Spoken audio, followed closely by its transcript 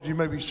You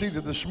may be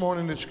seated this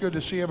morning. It's good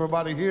to see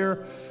everybody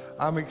here.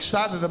 I'm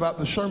excited about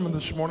the sermon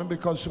this morning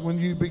because when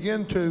you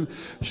begin to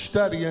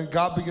study and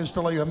God begins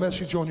to lay a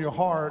message on your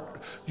heart,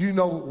 you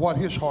know what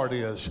his heart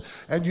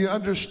is. And you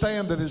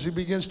understand that as he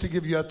begins to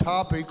give you a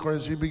topic or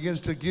as he begins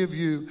to give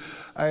you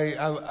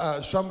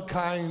some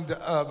kind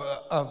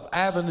of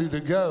avenue to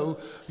go,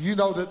 you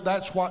know that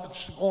that's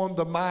what's on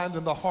the mind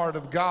and the heart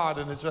of God.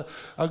 And it's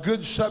a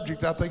good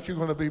subject. I think you're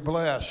going to be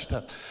blessed.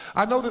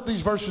 I know that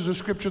these verses of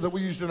scripture that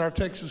we used in our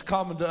text is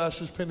common to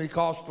us as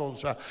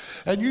Pentecostals.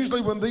 And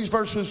usually when these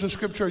verses of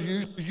scripture are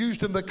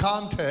used in the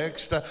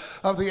context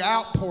of the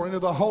outpouring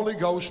of the Holy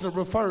Ghost, and it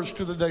refers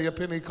to the day of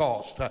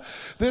Pentecost.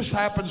 This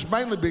happens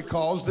mainly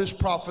because this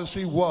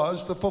prophecy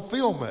was the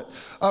fulfillment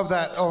of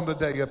that on the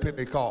day of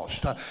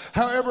Pentecost.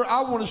 However,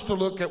 I want us to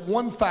look at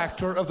one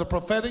factor of the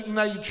prophetic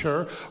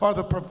nature or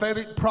the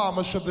prophetic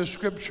promise of this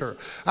scripture.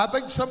 I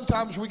think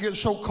sometimes we get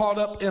so caught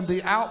up in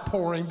the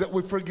outpouring that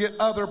we forget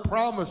other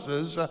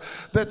promises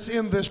that's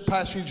in this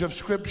passage of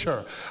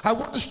scripture. I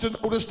want us to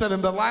notice that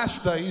in the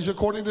last days,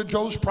 according to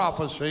Joel's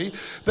prophecy,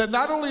 that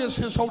not only is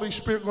his Holy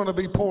Spirit going to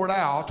be poured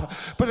out,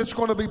 but it's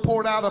going to be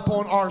poured out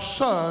upon our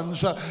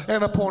sons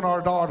and upon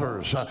our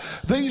daughters.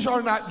 These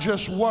are not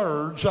just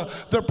words,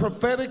 they're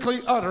prophetically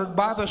uttered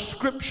by the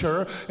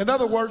scripture. In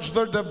other words,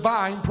 they're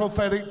divine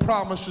prophetic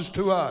promises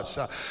to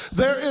us.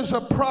 There is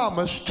a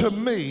promise to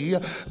me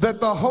that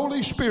the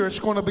Holy Spirit's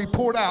going to be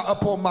poured out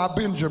upon my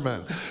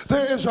Benjamin.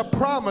 There is a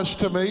promise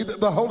to me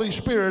that the Holy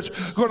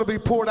Spirit's going to be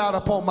poured out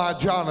upon my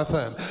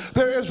Jonathan.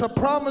 There is a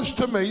promise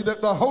to me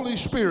that the Holy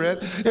Spirit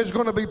is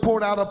going to be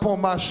poured out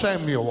upon my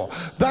Samuel.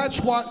 That's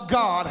what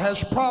God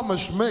has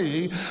promised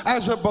me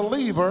as a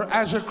believer,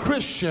 as a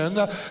Christian,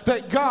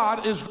 that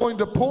God is going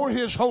to pour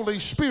his Holy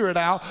Spirit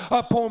out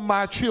upon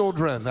my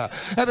children.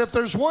 And if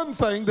there's one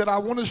thing that I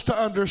want us to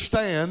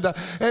understand,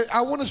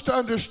 I want us to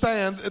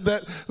understand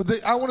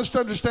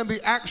the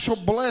actual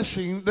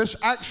blessing, this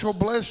actual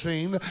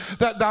blessing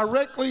that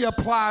directly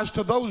applies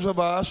to those of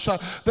us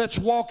that's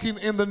walking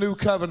in the new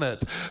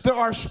covenant. There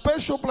are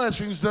special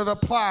blessings that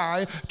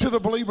apply to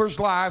the believer's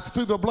life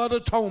through the blood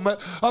atonement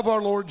of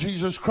our Lord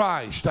Jesus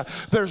Christ.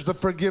 There's the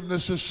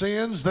forgiveness of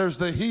sins, there's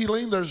the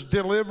healing, there's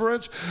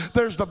deliverance,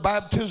 there's the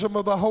baptism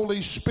of the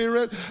Holy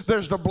Spirit,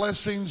 there's the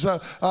blessings,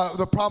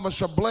 the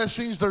promise of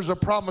blessings, there's a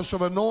promise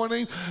of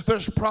anointing,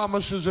 there's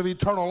promises of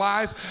eternal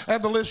life,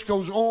 and the list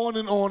goes on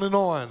and on and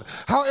on.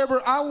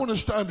 However, I want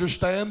us to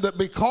understand that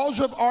because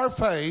of our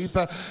faith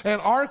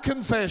and our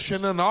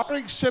confession and our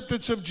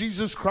acceptance of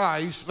Jesus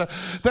Christ,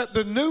 that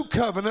the new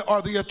covenant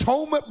or the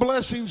atonement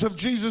blessings of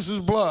Jesus'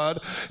 blood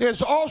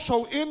is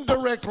also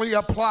indirectly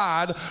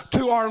applied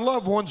to our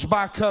loved ones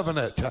by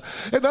covenant.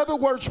 In other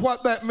words,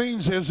 what that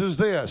means is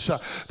this,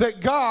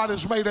 that God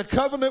has made a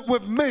covenant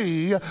with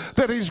me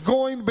that he's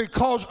going,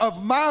 because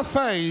of my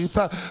faith,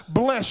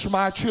 bless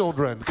my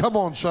children. Come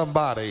on,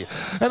 somebody.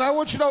 And I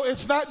want you to know,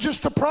 it's not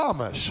just a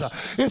promise.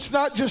 It's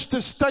not just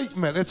a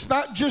statement. It's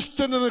not just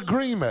an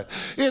agreement.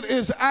 It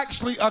is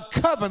actually a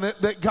covenant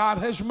that God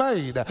has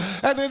made.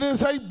 And it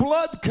is a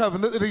blood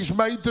covenant that he's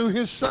made through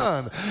his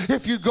son.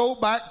 If you go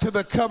back to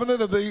the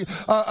covenant of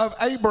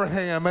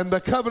Abraham and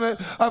the covenant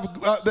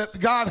that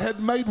God had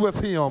made with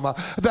him,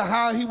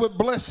 how he would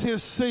bless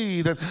his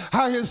seed and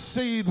how his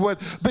seed would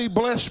be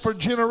blessed for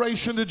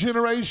generation to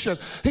generation.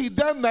 He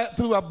done that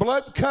through a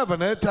blood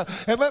covenant.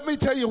 And let me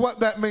tell you what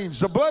that means.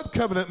 The blood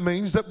covenant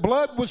means that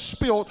blood was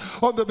spilt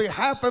on the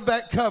behalf of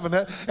that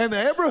covenant, and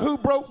ever who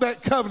broke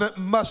that covenant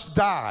must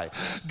die.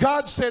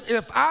 God said,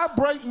 if I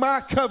break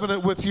my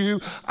covenant with you,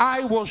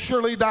 I will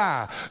surely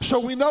die. So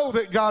we know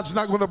that God's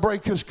not going to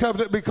break his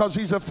covenant because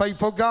he's a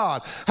faithful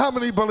God. How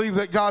many believe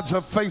that God's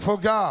a faithful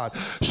God?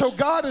 So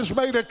God has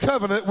made a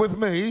covenant with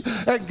me,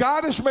 and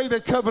God has made a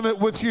covenant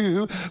with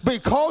you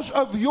because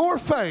of your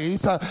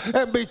faith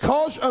and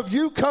because of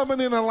you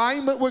coming in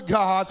alignment with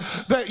God,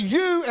 that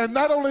you, and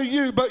not only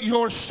you, but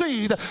your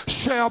seed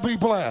shall be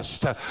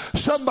blessed.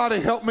 Somebody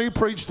help me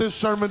preach this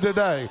sermon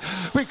today,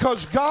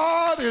 because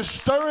God is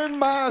stirring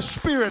my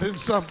spirit in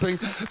something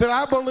that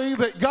I believe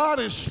that God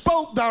has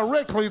spoke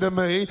directly to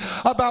me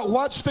about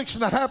what's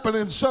fixing to happen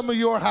in some of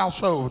your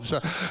households.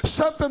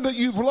 Something that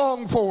you've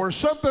longed for,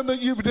 something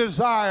that you've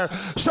desired,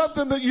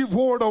 something that you've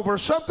warred over,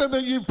 something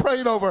that you've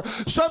prayed over,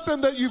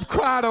 something that you've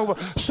cried over,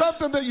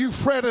 something that you've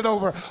fretted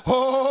over.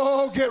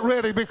 Oh, get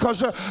ready,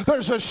 because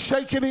there's a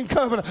shaking in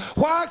covenant.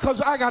 Why?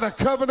 Because I got a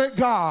covenant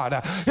God.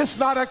 It's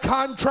not a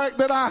contract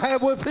that I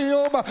have with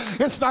him.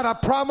 It's not a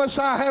promise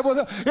I have with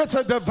him. It's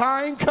a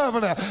divine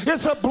covenant.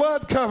 It's a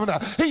blood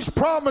covenant. He's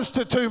promised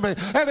it to me.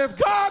 And if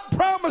God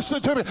promised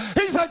it to me,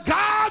 he's a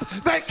God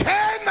that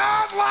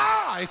cannot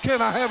lie.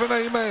 Can I have an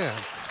amen?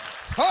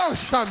 Oh,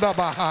 Shanda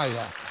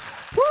Bahaya.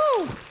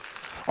 Woo!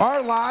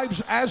 Our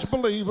lives as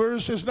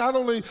believers is not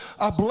only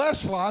a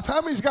blessed life.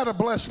 How many's got a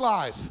blessed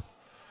life?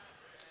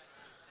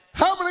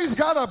 How many's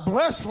got a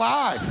blessed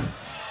life?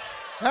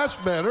 That's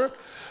better.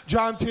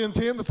 John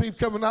 10:10, the thief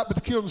cometh not but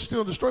to kill and steal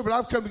and destroy, but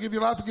I've come to give you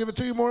life and give it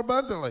to you more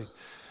abundantly.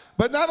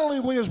 But not only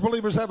we as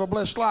believers have a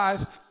blessed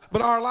life,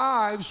 but our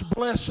lives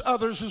bless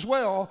others as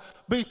well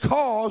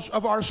because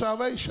of our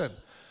salvation.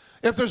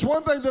 If there's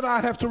one thing that I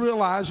have to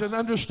realize and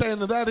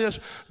understand, and that is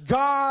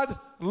God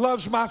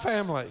loves my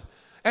family.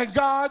 And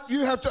God, you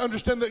have to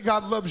understand that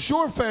God loves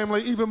your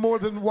family even more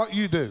than what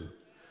you do.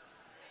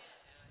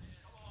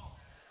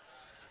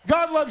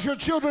 God loves your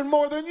children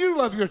more than you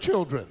love your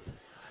children.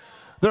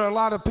 There are a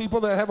lot of people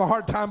that have a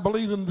hard time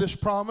believing this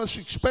promise,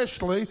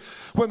 especially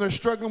when they're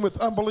struggling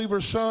with unbeliever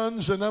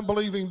sons and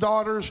unbelieving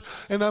daughters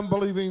and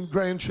unbelieving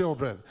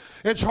grandchildren.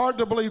 It's hard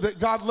to believe that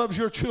God loves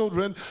your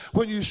children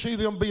when you see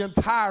them being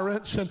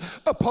tyrants and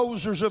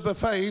opposers of the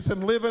faith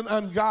and living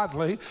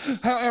ungodly.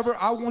 However,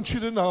 I want you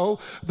to know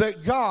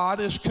that God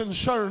is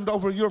concerned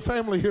over your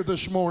family here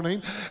this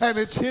morning, and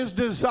it's His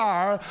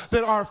desire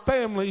that our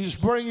families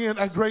bring in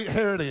a great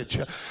heritage.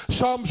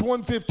 Psalms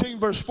 115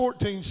 verse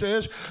 14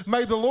 says,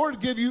 "May the Lord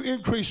give you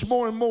increase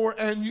more and more,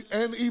 and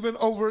even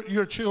over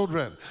your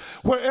children."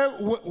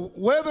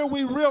 Whether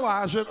we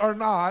realize it or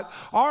not,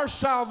 our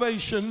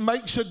salvation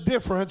makes a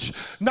difference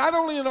not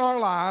only in our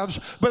lives,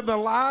 but in the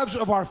lives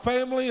of our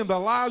family and the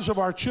lives of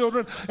our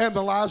children and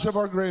the lives of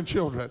our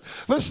grandchildren.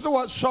 Listen to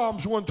what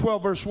Psalms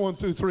 112 verse 1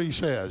 through 3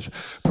 says.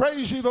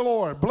 "Praise ye the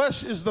Lord.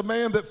 Blessed is the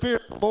man that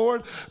feareth the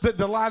Lord, that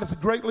delighteth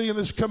greatly in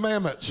His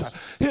commandments.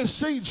 His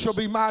seed shall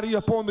be mighty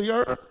upon the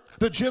earth.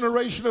 The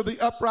generation of the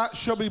upright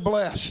shall be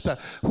blessed."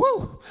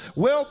 Woo!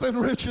 "Wealth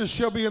and riches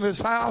shall be in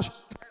his house.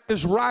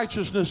 His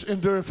righteousness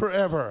endure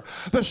forever."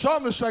 The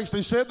psalmist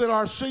actually said that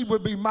our seed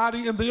would be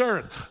mighty in the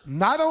earth,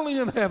 not only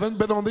in heaven,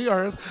 but on the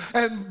earth,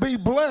 and be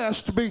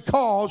blessed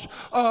because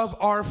of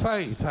our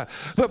faith.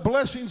 The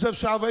blessings of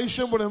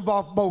salvation would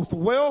involve both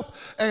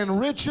wealth and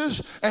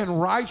riches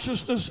and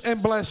righteousness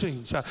and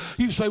blessings.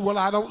 You say, "Well,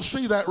 I don't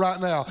see that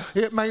right now."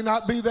 It may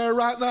not be there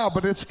right now,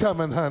 but it's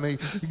coming, honey.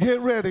 Get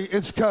ready,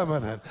 it's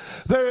coming.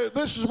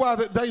 This is why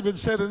that David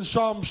said in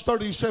Psalms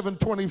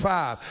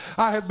 37:25,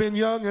 "I have been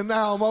young and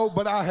now I'm old,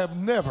 but I have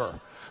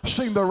never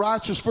seen the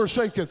righteous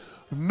forsaken,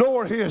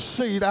 nor his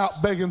seed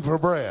out begging for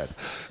bread."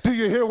 Do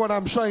you hear what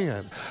I'm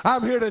saying?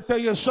 I'm here to tell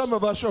you, some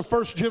of us are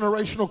first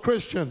generational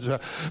Christians,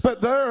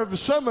 but there are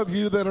some of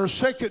you that are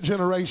second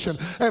generation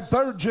and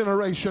third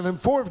generation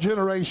and fourth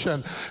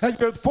generation. And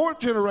your fourth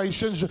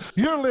generations,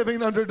 you're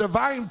living under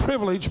divine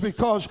privilege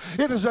because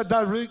it is a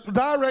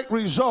direct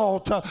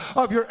result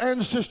of your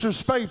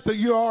ancestors' faith that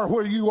you are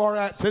where you are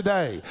at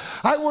today.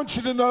 I want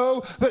you to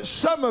know that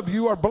some of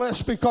you are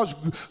blessed because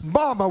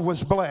mama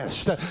was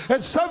blessed,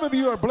 and some of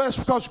you are blessed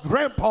because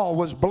grandpa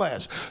was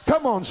blessed.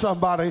 Come on,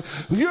 somebody.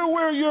 You're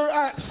where you're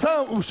at,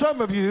 some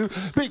of you,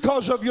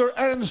 because of your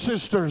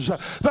ancestors.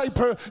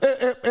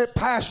 It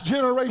passed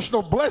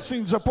generational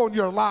blessings upon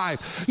your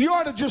life. You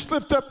ought to just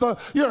lift up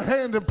your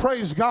hand and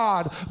praise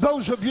God.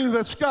 Those of you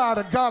that's got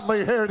a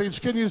godly heritage,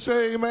 can you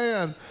say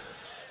amen?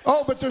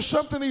 Oh, but there's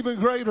something even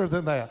greater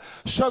than that.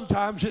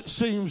 Sometimes it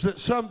seems that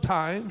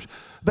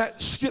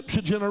that skips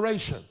a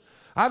generation.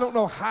 I don't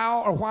know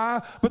how or why,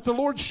 but the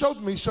Lord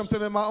showed me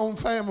something in my own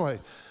family.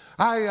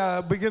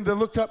 I began to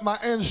look up my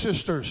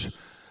ancestors,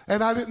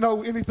 and I didn't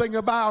know anything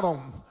about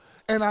them.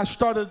 And I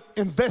started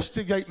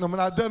investigating them,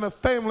 and I'd done a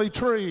family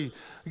tree.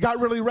 Got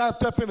really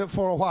wrapped up in it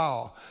for a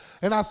while.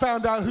 And I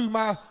found out who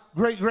my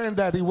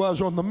great-granddaddy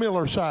was on the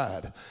Miller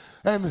side.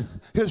 And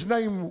his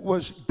name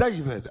was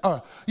David.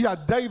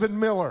 David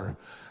Miller.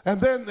 And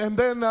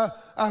then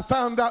I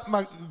found out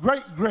my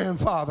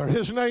great-grandfather,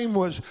 his name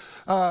was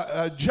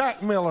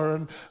Jack Miller,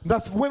 and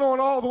that went on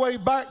all the way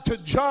back to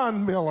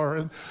John Miller,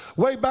 and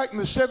way back in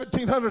the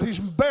 1700s, he's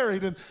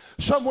buried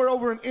somewhere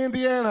over in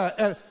Indiana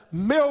at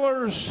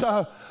Miller's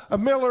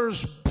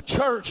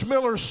church,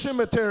 Miller's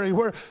cemetery,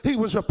 where he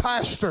was a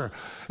pastor.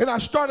 And I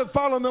started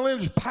following the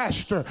lineage,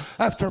 pastor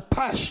after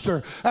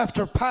pastor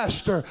after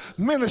pastor,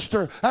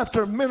 minister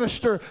after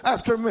minister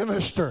after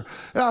minister.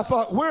 And I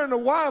thought, why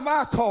am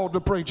I called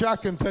to preach? I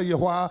can tell you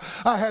why.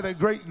 I had a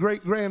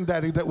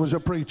great-great-granddaddy that was a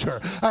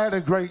preacher. I had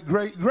a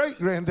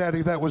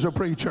great-great-great-granddaddy that was a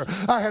preacher.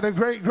 I had a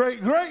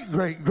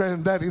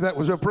great-great-great-great-granddaddy that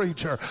was a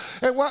preacher.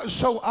 And what's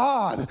so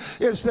odd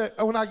is that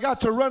when I got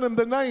to running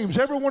the names,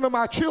 every one of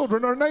my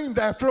children are named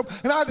after them,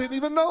 and I didn't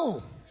even know.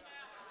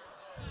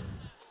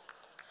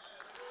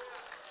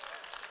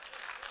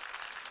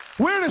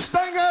 Weirdest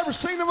thing I ever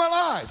seen in my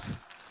life.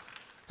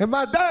 And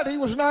my daddy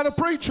was not a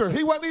preacher.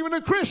 He wasn't even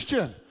a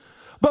Christian.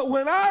 But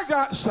when I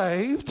got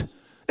saved,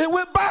 it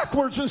went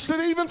backwards instead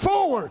of even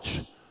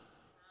forwards.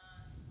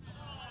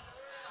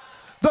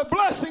 The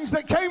blessings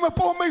that came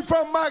upon me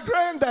from my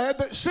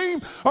granddad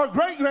or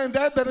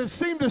great-granddad that had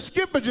seemed to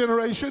skip a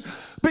generation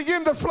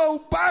began to flow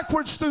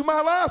backwards through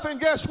my life. And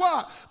guess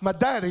what? My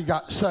daddy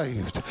got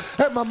saved.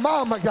 And my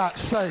mama got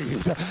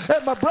saved.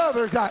 And my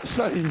brother got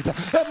saved.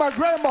 And my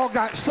grandma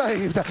got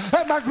saved.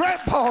 And my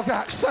grandpa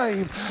got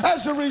saved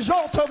as a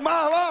result of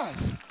my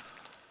life.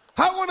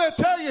 I want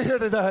to tell you here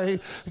today,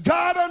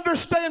 God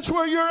understands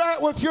where you're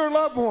at with your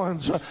loved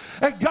ones.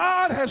 And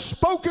God has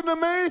spoken to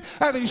me,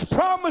 and He's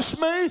promised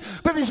me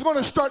that He's going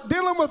to start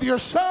dealing with your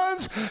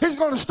sons. He's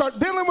going to start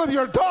dealing with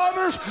your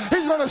daughters.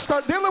 He's going to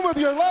start dealing with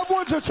your loved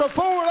ones. It's a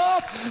forward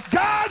off.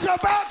 God's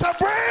about to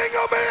bring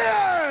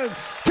them in.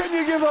 Can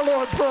you give the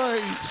Lord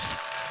praise?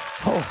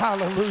 Oh,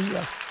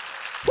 hallelujah.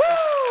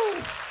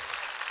 Woo!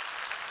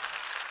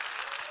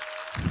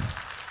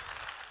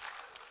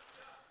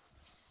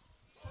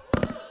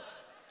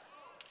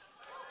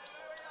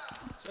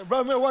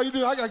 Brother, man, what are you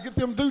doing? I got to get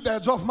them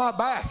doodads off my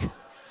back.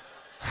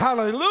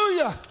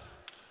 Hallelujah.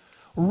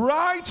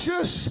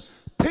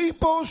 Righteous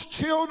people's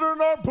children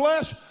are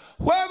blessed,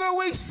 whether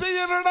we see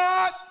it or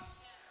not.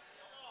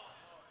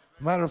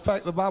 Matter of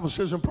fact, the Bible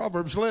says in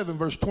Proverbs 11,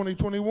 verse 20,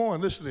 21,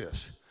 listen to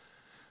this.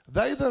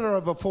 They that are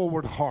of a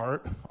forward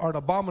heart are an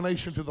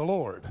abomination to the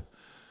Lord,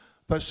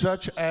 but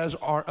such as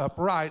are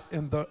upright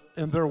in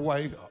their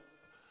way,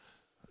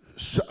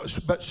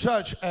 but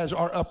such as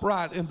are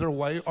upright in their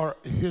way are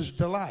His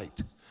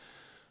delight.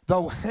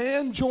 Though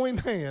hand join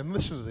hand,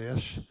 listen to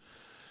this,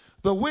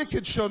 the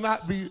wicked shall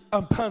not be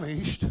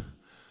unpunished,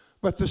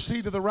 but the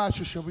seed of the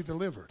righteous shall be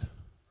delivered.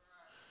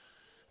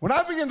 When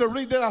I began to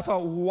read that, I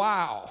thought,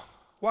 wow,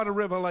 what a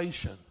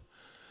revelation.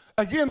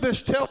 Again,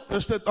 this tells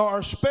us that there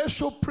are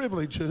special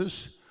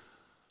privileges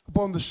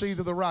upon the seed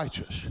of the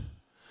righteous.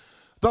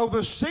 Though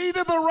the seed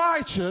of the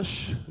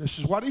righteous, this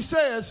is what he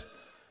says,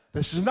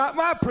 this is not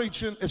my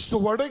preaching, it's the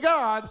word of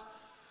God.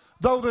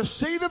 Though the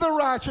seed of the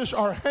righteous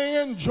are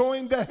hand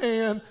joined to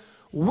hand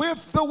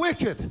with the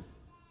wicked.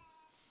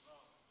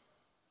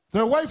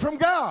 They're away from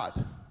God.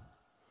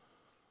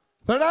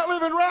 They're not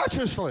living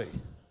righteously.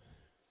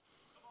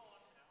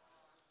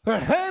 They're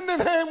hand in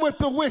hand with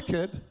the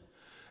wicked.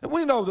 And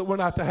we know that we're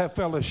not to have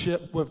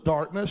fellowship with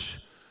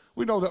darkness.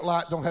 We know that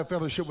light don't have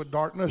fellowship with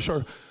darkness,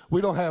 or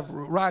we don't have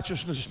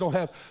righteousness, don't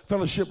have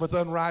fellowship with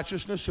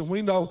unrighteousness. And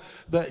we know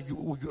that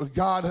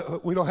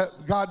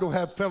God don't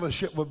have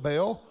fellowship with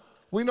Baal.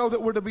 We know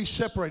that we're to be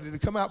separated, to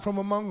come out from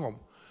among them.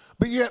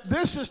 But yet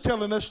this is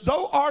telling us,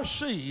 though our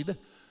seed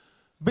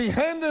be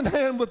hand in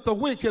hand with the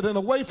wicked and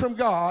away from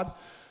God,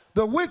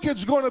 the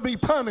wicked's going to be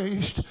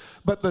punished,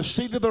 but the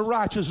seed of the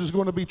righteous is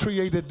going to be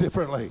treated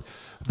differently.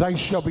 They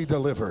shall be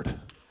delivered.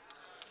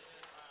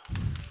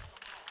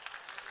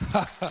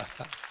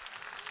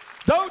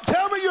 Don't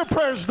tell me your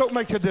prayers don't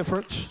make a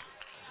difference.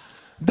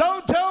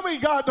 Don't tell me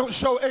God don't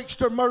show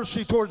extra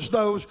mercy towards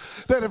those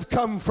that have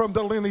come from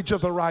the lineage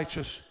of the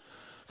righteous.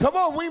 Come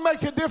on, we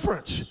make a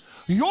difference.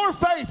 Your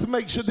faith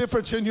makes a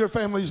difference in your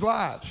family's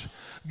lives.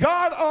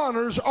 God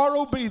honors our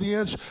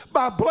obedience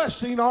by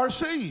blessing our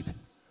seed.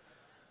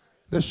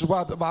 This is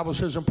why the Bible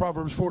says in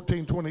Proverbs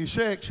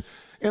 14:26,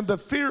 in the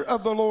fear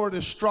of the Lord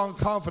is strong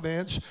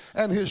confidence,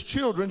 and his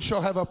children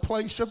shall have a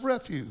place of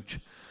refuge.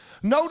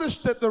 Notice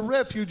that the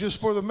refuge is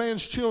for the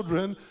man's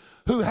children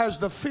who has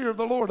the fear of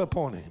the Lord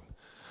upon him.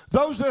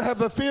 Those that have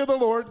the fear of the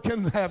Lord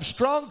can have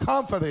strong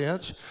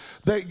confidence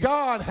that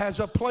God has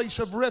a place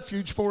of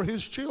refuge for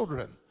his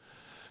children.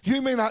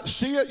 You may not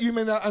see it, you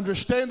may not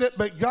understand it,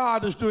 but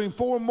God is doing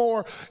far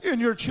more in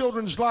your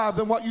children's life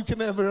than what you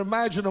can ever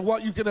imagine or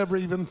what you can ever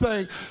even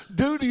think,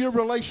 due to your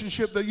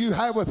relationship that you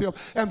have with him.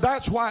 And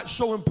that's why it's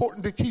so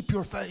important to keep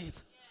your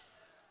faith.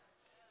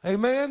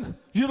 Amen?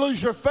 You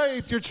lose your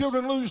faith, your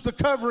children lose the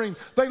covering,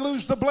 they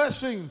lose the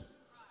blessing.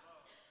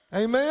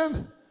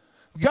 Amen?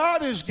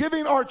 God is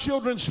giving our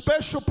children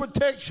special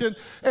protection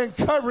and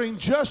covering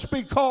just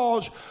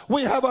because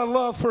we have a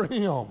love for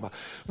him.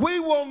 We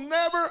will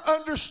never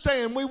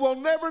understand, we will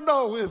never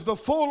know if the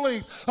full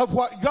length of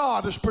what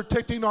God is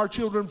protecting our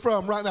children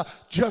from right now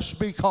just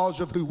because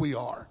of who we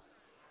are.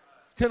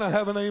 Can I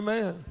have an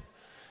amen?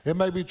 It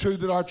may be true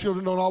that our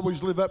children don't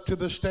always live up to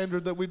the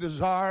standard that we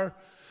desire.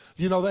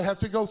 You know, they have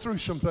to go through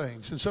some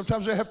things, and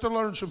sometimes they have to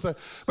learn some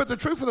things. But the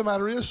truth of the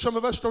matter is, some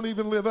of us don't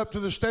even live up to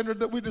the standard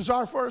that we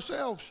desire for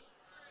ourselves.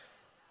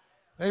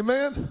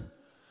 Amen?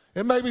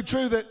 It may be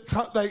true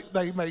that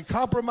they may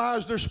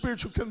compromise their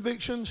spiritual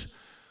convictions.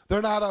 They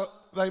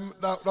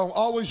don't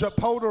always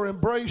uphold or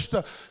embrace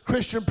the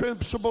Christian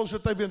principles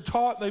that they've been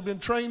taught, they've been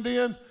trained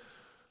in.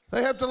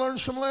 They have to learn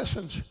some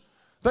lessons.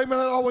 They may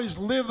not always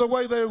live the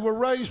way they were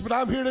raised, but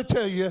I'm here to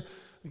tell you,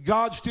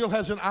 God still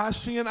has an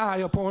eye-seeing eye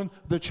upon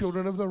the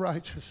children of the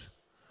righteous.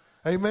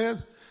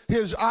 Amen?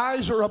 His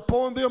eyes are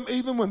upon them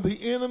even when the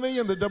enemy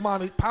and the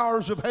demonic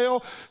powers of hell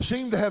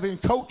seem to have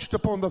encroached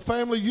upon the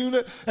family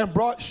unit and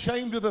brought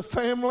shame to the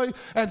family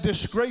and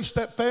disgraced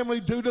that family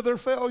due to their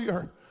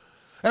failure.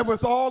 And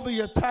with all the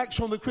attacks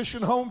on the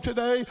Christian home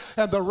today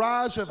and the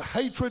rise of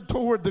hatred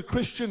toward the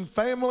Christian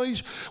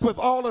families, with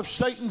all of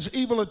Satan's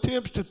evil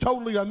attempts to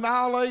totally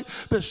annihilate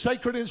the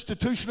sacred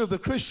institution of the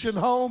Christian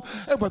home,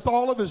 and with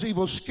all of his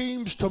evil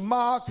schemes to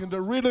mock and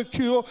to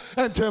ridicule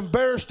and to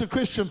embarrass the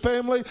Christian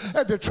family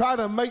and to try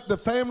to make the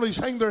families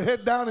hang their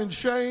head down in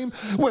shame,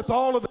 with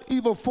all of the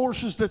evil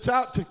forces that's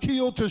out to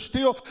kill, to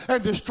steal,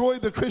 and destroy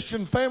the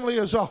Christian family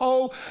as a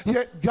whole,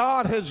 yet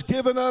God has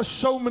given us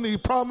so many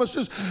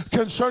promises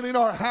concerning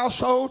our our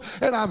household.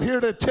 And I'm here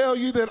to tell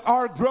you that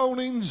our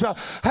groanings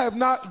have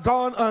not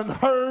gone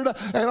unheard,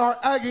 and our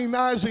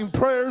agonizing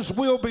prayers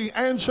will be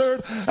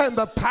answered. And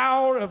the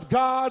power of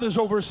God is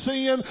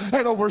overseeing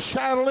and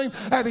overshadowing,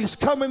 and He's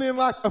coming in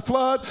like a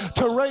flood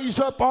to raise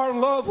up our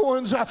loved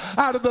ones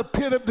out of the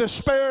pit of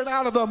despair and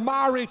out of the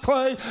miry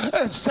clay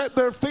and set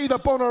their feet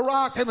upon a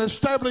rock and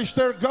establish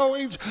their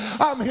goings.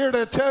 I'm here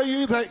to tell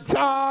you that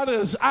God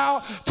is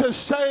out to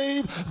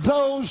save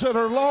those that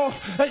are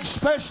lost,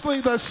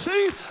 especially the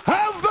seed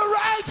of the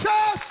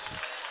righteous.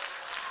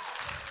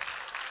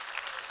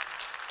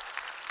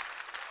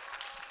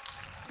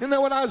 You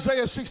know what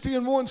Isaiah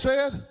 60:1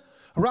 said?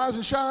 Arise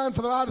and shine,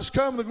 for the light has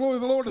come, and the glory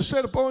of the Lord is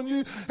set upon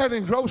you. And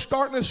in gross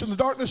darkness, and the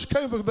darkness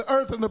came upon the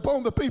earth and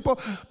upon the people.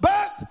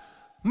 But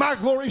my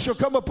glory shall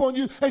come upon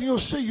you, and you'll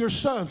see your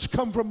sons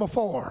come from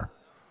afar.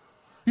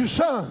 Your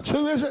sons,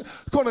 who is it?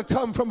 Going to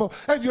come from,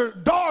 and your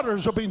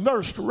daughters will be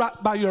nursed right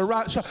by your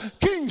right side.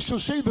 Kings shall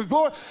see the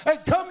glory and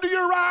come to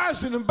your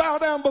rising and bow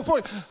down before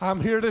you. I'm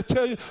here to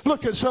tell you,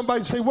 look at somebody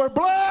and say, we're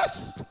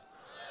blessed.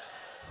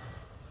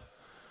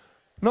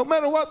 No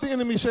matter what the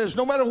enemy says,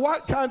 no matter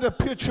what kind of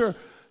picture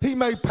he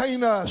may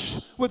paint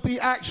us with the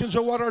actions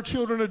of what our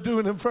children are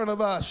doing in front of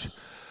us,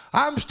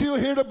 I'm still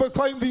here to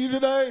proclaim to you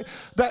today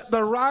that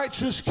the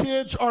righteous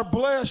kids are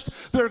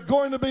blessed. They're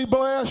going to be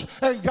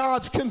blessed, and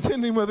God's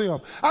contending with them.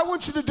 I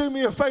want you to do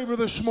me a favor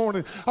this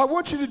morning. I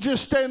want you to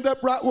just stand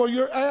up right where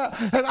you're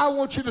at, and I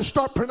want you to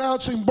start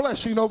pronouncing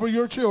blessing over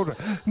your children.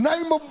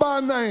 Name them by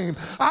name.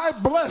 I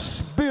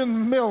bless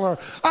Ben Miller.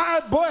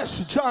 I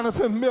bless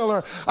Jonathan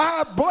Miller.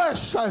 I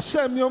bless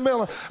Samuel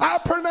Miller. I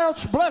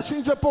pronounce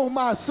blessings upon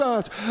my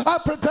sons. I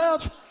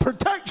pronounce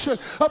protection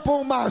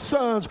upon my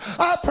sons.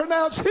 I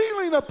pronounce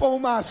healing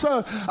upon my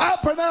sons. I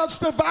pronounce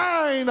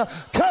divine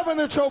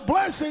covenantal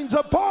blessings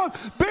upon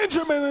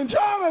Benjamin and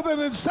Jonathan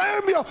and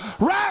Samuel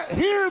right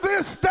here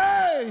this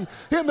day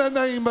in the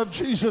name of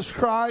Jesus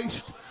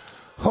Christ.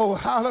 Oh,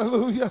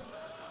 hallelujah.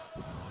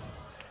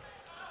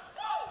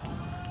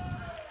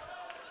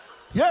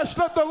 Yes,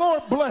 let the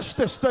Lord bless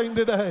this thing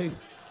today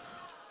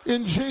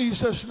in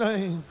Jesus'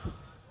 name.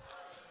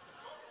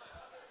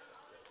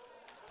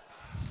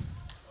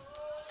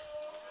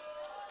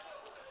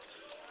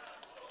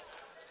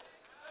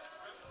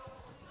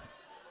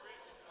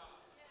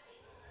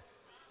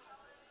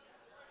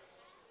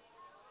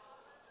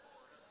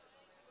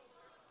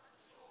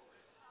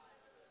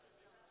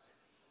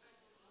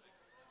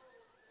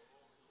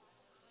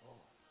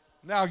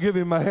 Now give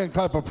him a hand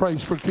clap of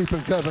praise for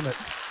keeping covenant.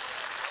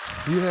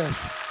 Yes.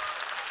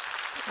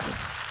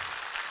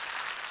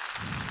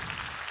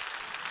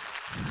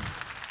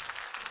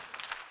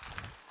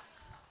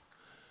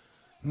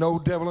 No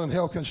devil in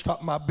hell can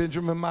stop my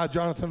Benjamin, my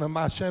Jonathan, and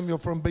my Samuel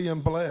from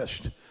being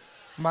blessed.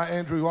 My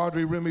Andrew,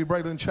 Audrey, Remy,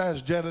 Braylon,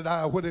 Chaz,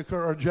 Jedediah,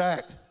 Whitaker, or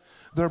Jack.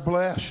 They're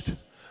blessed.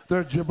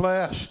 They're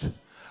blessed.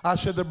 I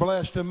said they're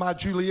blessed. And my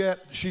Juliet,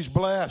 she's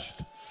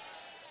blessed.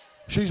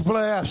 She's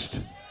blessed.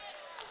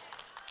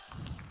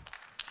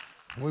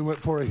 We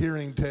went for a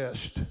hearing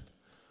test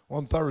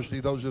on Thursday,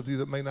 those of you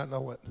that may not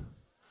know it,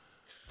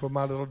 for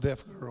my little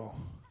deaf girl.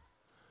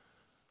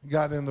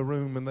 Got in the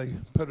room and they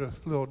put a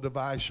little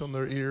device on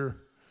their ear,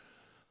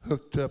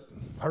 hooked up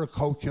her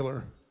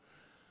cochlear.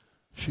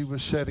 She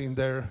was sitting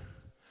there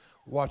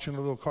watching a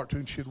little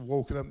cartoon. She had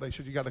woken up. They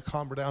said, you got to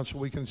calm her down so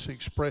we can see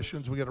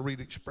expressions. We got to read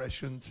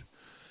expressions.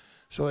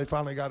 So they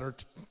finally got her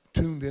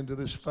tuned into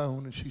this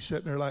phone, and she's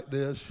sitting there like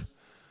this.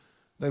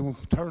 They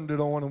turned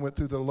it on and went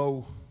through the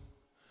low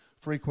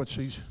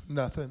frequencies,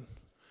 nothing.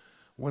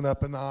 Went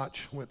up a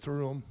notch, went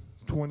through them,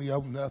 20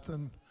 of them,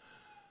 nothing.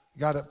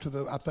 Got up to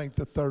the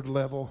third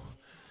level,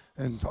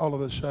 and all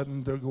of a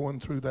sudden they're going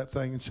through that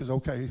thing and says,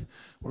 okay,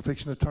 we're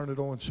fixing to turn it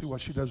on and see what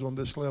she does on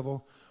this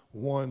level.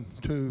 1,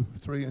 2,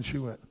 3, and she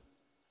went.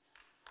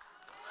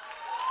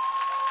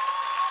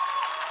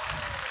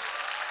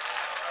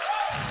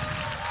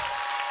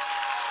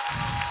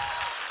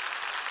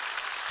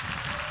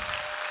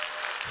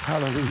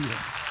 Hallelujah.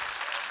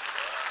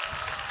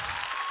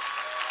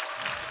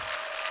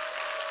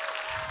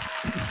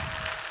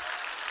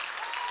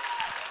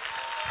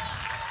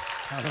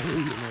 Hallelujah,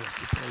 Lord.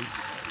 We praise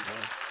you, mighty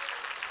God.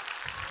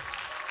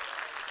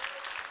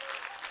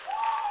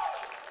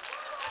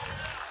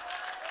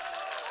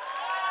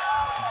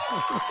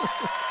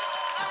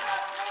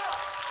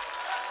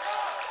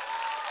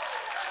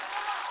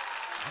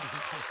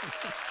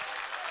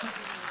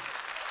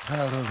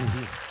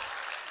 Hallelujah.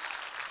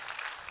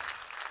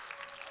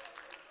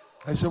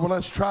 They said, well,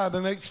 let's try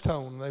the next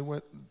tone. They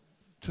went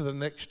to the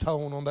next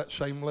tone on that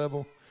same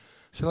level.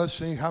 So let's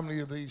see how many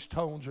of these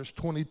tones. There's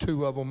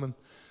 22 of them, and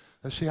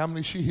let's see how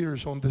many she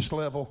hears on this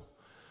level.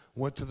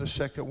 Went to the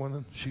second one,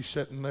 and she's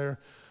sitting there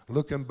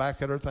looking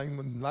back at her thing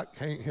and like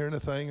can't hear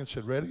anything, and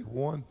said, ready?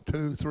 1,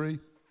 2, 3.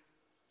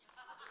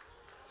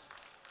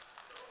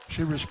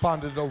 She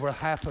responded over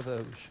half of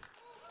those.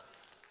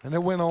 And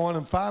it went on,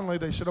 and finally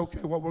they said, okay,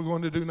 what we're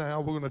going to do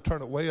now, we're going to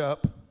turn it way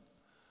up.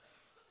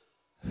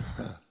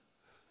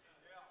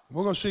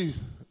 We're going to see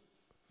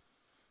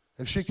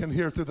if she can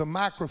hear through the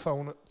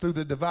microphone, through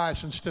the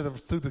device instead of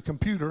through the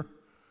computer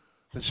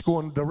that's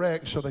going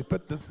direct, so they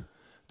put the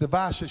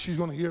device that she's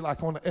going to hear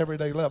like on an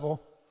everyday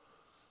level,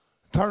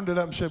 turned it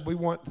up and said, we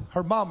want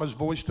her mama's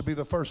voice to be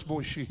the first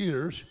voice she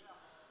hears.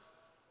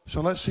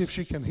 So let's see if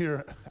she can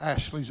hear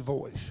Ashley's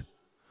voice.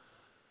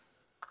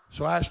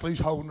 So Ashley's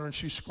holding her and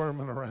she's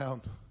squirming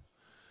around.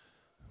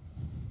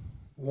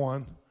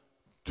 1,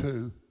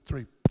 2,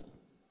 3.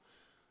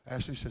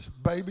 Ashley says,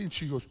 baby, and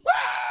she goes, "Wah!"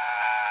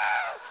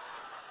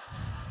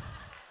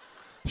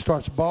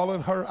 Starts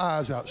bawling her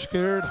eyes out,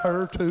 scared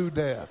her to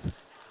death.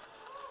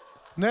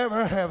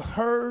 Never have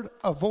heard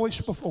a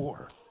voice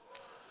before.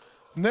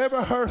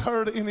 Never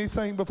heard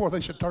anything before. They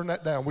should turn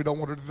that down. We don't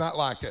want her to not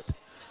like it.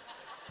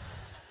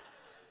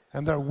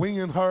 And they're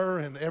winging her,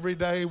 and every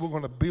day we're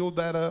going to build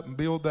that up and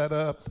build that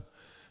up.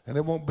 And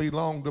it won't be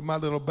long till my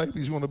little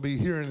baby's going to be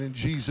hearing in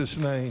Jesus'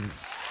 name.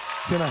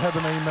 Can I have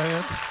an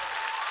amen?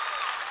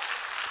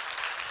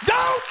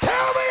 Don't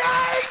tell me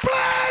I ain't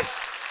blessed!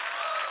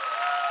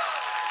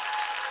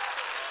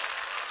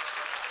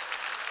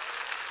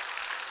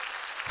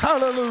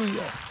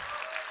 Hallelujah.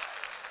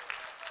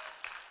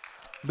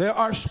 There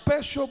are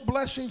special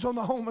blessings on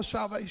the home of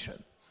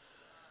salvation.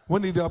 We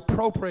need to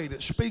appropriate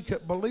it, speak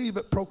it, believe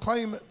it,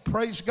 proclaim it,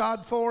 praise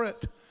God for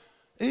it,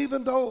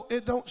 even though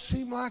it don't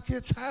seem like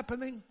it's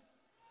happening.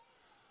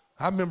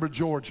 I remember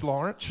George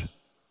Lawrence.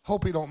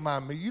 Hope he don't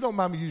mind me. You don't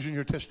mind me using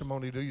your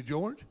testimony, do you,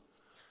 George?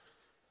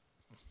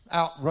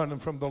 Out running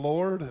from the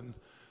Lord and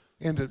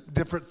into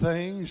different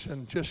things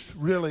and just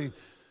really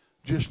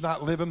just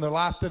not living the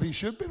life that he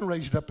should have been.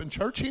 Raised up in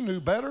church. He knew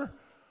better.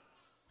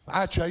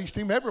 I chased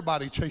him.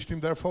 Everybody chased him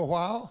there for a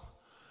while.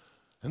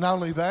 And not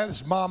only that,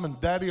 his mom and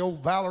daddy,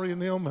 old Valerie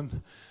and them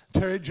and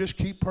Terry just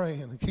keep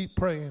praying and keep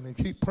praying and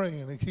keep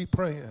praying and keep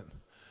praying.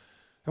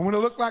 And when it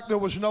looked like there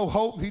was no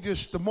hope,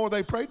 the more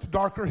they prayed, the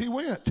darker he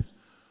went.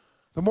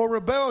 The more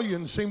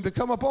rebellion seemed to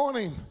come upon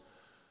him.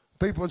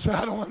 People would say,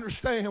 I don't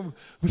understand.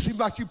 It seems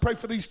like you pray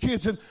for these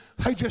kids and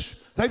they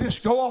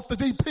just go off the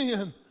deep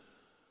end.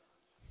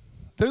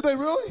 Do they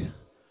really?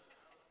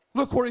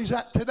 Look where he's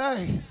at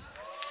today.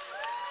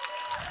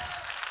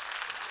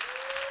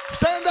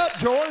 Stand up,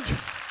 George.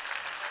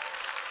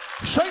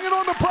 Sing it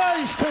on the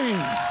praise team.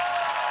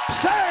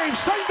 Saved,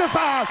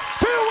 sanctified,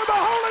 filled with the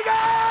Holy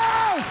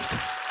Ghost.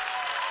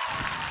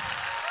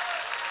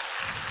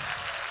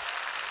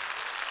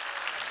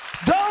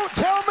 Don't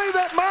tell me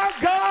that my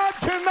God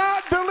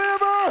cannot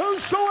deliver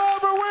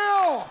whosoever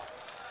will.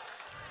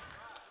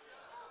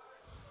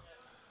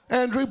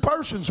 Andrew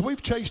Persons,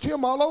 we've chased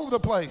him all over the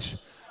place.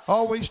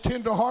 Always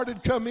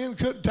tender-hearted, come in,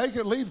 couldn't take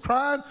it, leave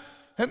crying,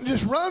 and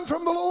just run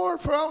from the Lord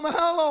for I don't know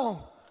how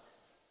long.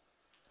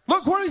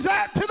 Look where he's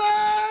at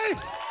today.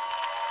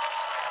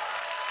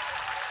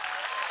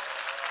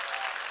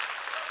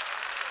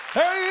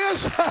 There he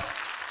is.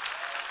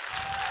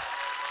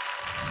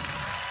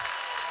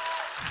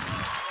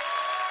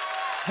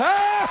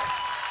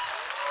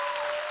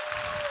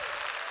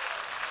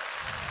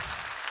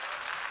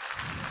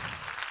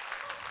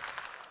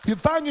 You'd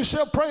find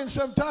yourself praying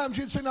sometimes.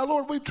 You'd say, now,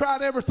 Lord, we've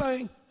tried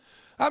everything.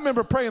 I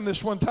remember praying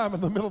this one time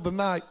in the middle of the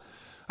night.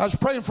 I was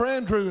praying for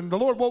Andrew, and the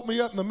Lord woke me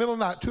up in the middle of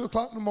the night, 2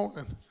 o'clock in the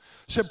morning.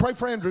 Said, pray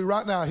for Andrew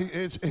right now.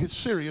 It's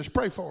serious.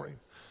 Pray for him.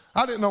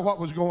 I didn't know what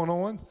was going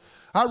on.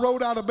 I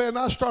rolled out of bed, and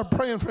I started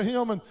praying for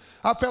him, and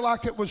I felt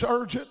like it was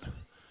urgent.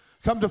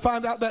 Come to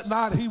find out that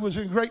night he was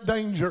in great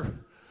danger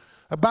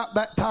about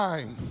that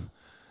time.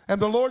 And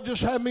the Lord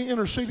just had me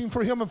interceding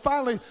for him. And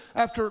finally,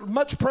 after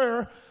much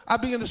prayer, I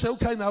began to say,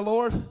 okay, now,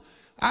 Lord,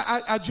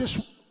 I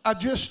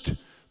just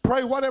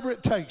pray whatever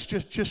it takes.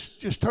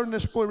 Just turn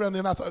this boy around.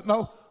 And I thought,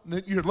 no,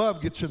 your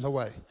love gets in the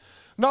way.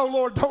 No,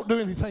 Lord, don't do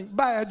anything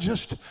bad.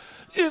 Just,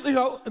 and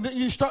then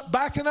you start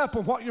backing up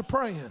on what you're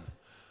praying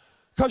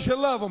because you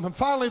love him. And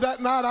finally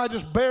that night I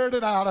just bared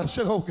it out. I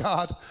said, oh,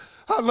 God,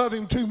 I love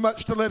him too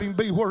much to let him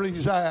be where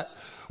he's at.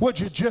 Would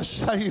you just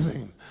save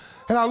him?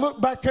 And I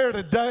look back there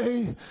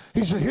today,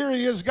 he said, here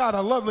he is, got a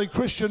lovely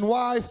Christian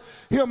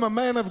wife, him a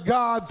man of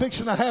God,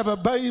 fixing to have a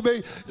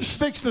baby, just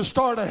fixing to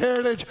start a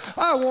heritage.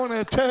 I want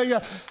to tell you,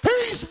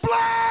 he's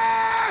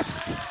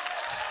blessed.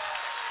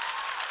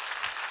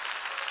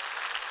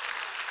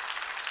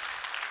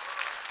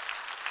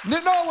 And it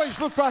didn't always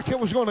look like it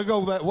was going to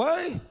go that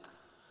way.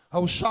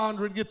 Oh,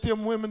 Sandra would get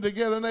them women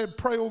together and they'd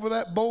pray over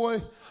that boy,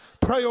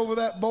 pray over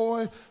that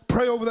boy,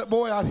 pray over that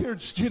boy. I'd hear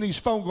Jenny's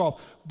phone go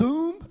off.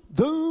 Doom,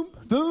 doom,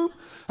 doom.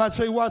 I'd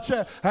say, what's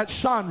that? That's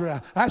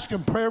Sandra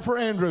asking prayer for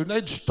Andrew. And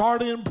they'd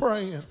start in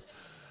praying.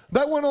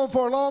 That went on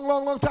for a long,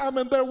 long, long time.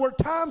 And there were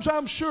times,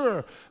 I'm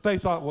sure, they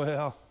thought,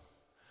 well,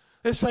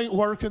 this ain't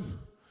working.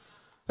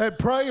 They'd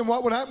pray, and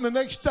what would happen the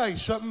next day?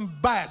 Something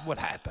bad would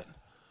happen.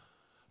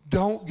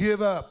 Don't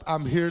give up.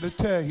 I'm here to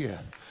tell you,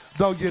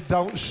 though you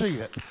don't see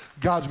it,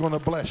 God's going to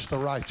bless the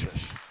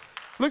righteous.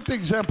 Look at the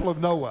example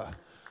of Noah.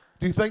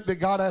 Do you think that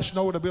God asked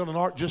Noah to build an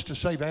ark just to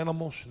save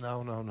animals?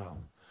 No, no, no.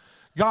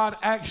 God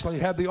actually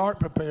had the ark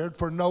prepared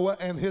for Noah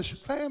and his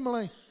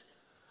family.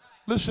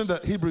 Listen to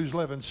Hebrews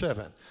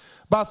 11:7.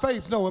 By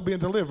faith, Noah, being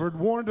delivered,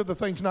 warned of the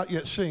things not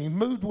yet seen,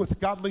 moved with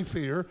godly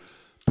fear,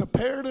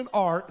 prepared an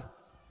ark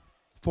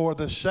for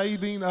the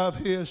saving of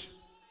his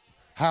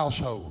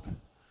household,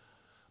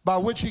 by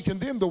which he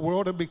condemned the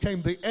world and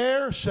became the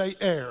heir, say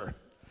heir,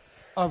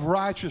 of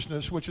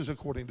righteousness, which is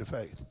according to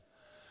faith.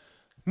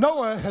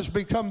 Noah has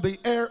become the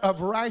heir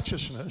of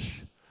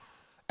righteousness,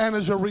 and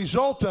as a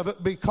result of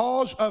it,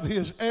 because of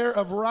his heir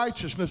of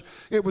righteousness,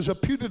 it was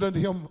imputed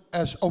unto him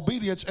as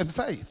obedience and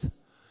faith.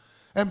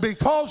 And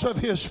because of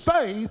his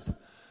faith,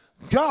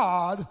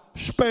 God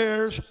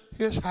spares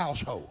his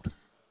household.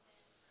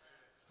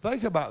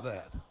 Think about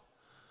that.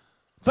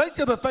 Think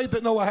of the faith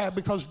that Noah had,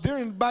 because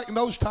back in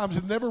those times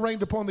it never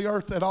rained upon the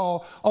earth at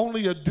all.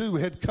 Only a dew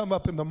had come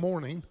up in the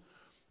morning.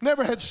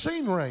 Never had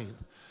seen rain.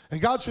 And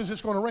God says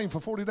it's going to rain for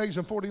 40 days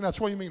and 40 nights.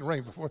 What do you mean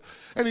rain for 40?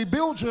 And he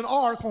builds an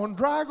ark on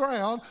dry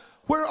ground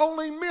where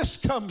only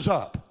mist comes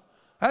up.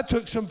 That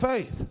took some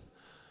faith.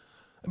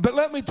 But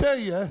let me tell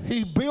you,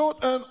 he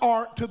built an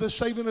ark to the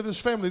saving of his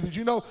family. Did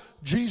you know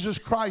Jesus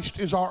Christ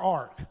is our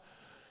ark?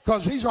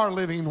 Because he's our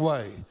living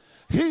way.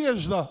 He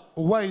is the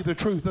way, the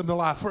truth, and the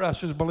life for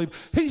us as believers.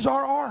 He's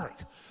our ark.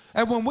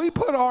 And when we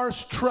put our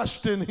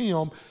trust in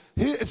him,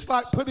 it's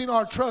like putting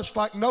our trust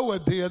like Noah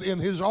did in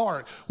his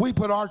ark. We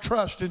put our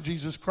trust in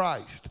Jesus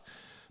Christ.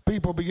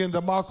 People begin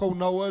to mock old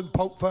Noah and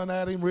poke fun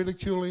at him,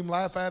 ridicule him,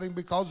 laugh at him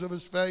because of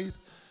his faith.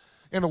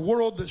 In a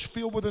world that's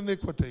filled with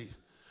iniquity,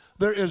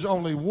 there is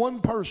only one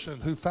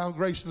person who found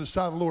grace in the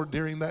sight of the Lord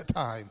during that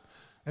time,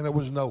 and it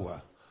was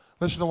Noah.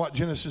 Listen to what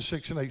Genesis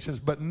 6 and 8 says.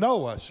 But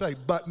Noah, say,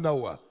 but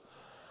Noah,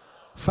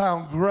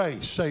 found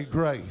grace, say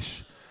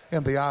grace,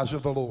 in the eyes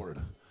of the Lord.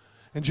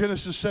 In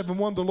Genesis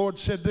 7:1, the Lord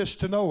said this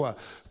to Noah,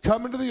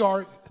 come into the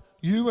ark,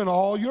 you and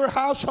all your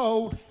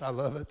household. I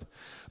love it.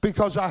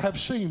 Because I have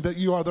seen that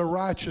you are the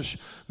righteous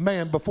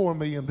man before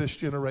me in this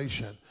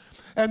generation.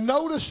 And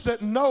notice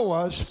that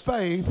Noah's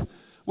faith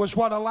was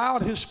what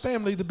allowed his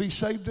family to be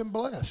saved and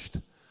blessed.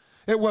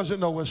 It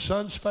wasn't Noah's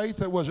son's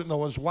faith. It wasn't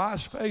Noah's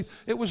wife's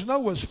faith. It was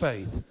Noah's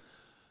faith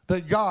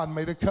that God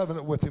made a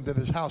covenant with him that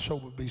his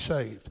household would be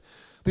saved.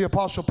 The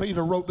Apostle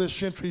Peter wrote this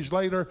centuries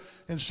later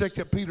in 2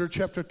 Peter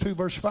chapter 2,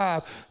 verse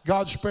 5.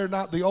 God spared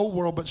not the old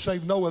world, but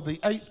saved Noah, the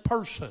eighth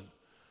person.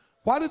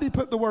 Why did he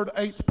put the word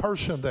eighth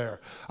person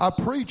there? A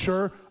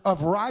preacher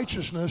of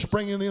righteousness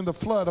bringing in the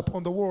flood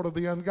upon the world of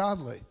the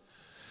ungodly.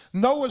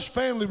 Noah's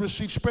family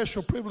received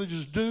special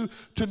privileges due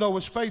to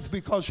Noah's faith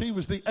because he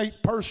was the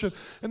eighth person.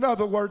 In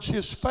other words,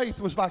 his faith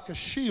was like a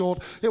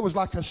shield. It was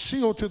like a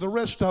shield to the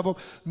rest of them.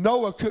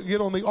 Noah couldn't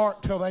get on the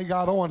ark till they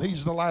got on.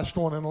 He's the last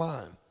one in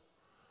line.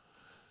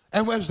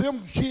 And as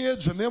them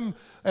kids and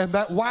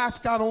that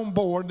wife got on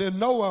board, then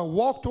Noah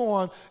walked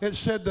on, it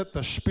said that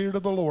the Spirit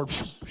of the Lord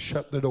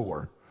shut the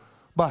door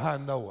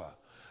behind Noah.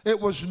 It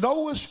was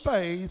Noah's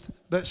faith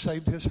that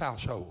saved his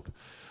household.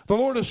 The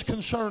Lord is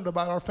concerned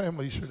about our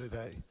families here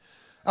today.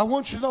 I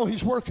want you to know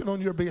he's working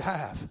on your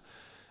behalf.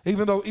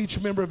 Even though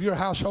each member of your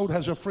household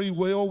has a free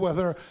will,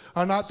 whether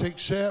or not to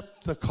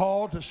accept the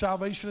call to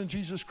salvation in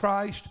Jesus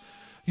Christ,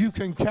 you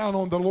can count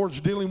on the Lord's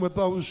dealing with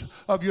those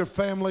of your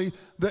family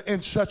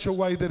in such a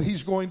way that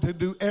he's going to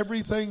do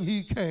everything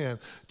he can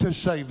to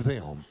save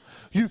them.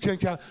 You can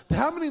count.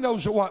 How many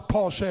knows that what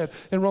Paul said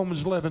in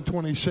Romans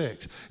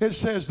 11:26? It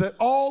says that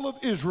all of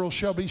Israel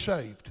shall be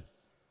saved.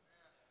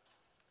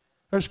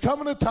 There's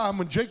coming a time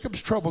when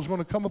Jacob's trouble is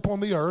going to come upon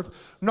the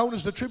earth, known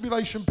as the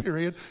tribulation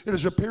period. It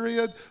is a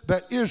period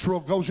that Israel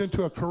goes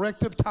into a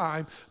corrective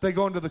time. They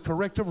go into the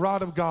corrective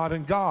rod of God,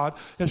 and God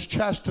is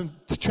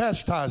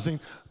chastising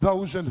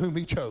those in whom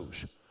he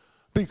chose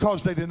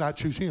because they did not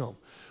choose him.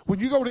 When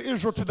you go to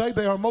Israel today,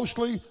 they are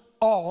mostly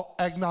all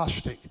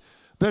agnostic.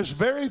 There's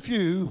very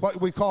few, what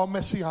we call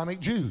Messianic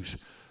Jews,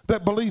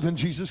 that believe in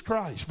Jesus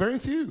Christ. Very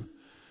few.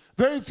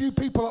 Very few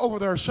people over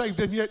there are saved.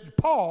 And yet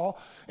Paul,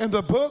 in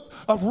the book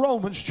of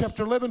Romans,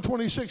 chapter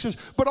 11:26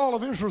 says, but all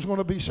of Israel is going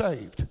to be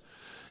saved.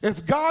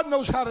 If God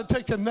knows how to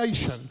take a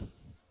nation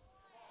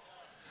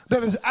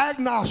that is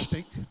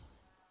agnostic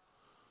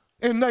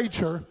in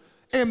nature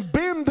and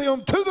bend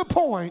them to the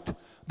point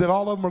that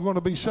all of them are going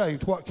to be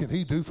saved, what can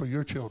he do for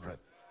your children?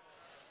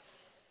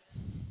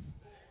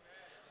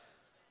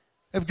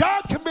 If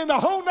God can bend a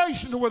whole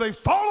nation to where they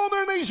fall on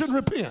their knees and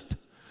repent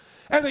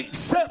and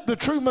accept the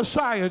true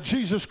Messiah,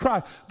 Jesus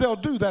Christ, they'll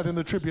do that in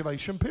the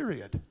tribulation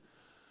period.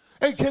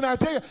 And can I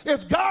tell you,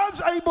 if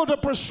God's able to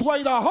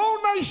persuade a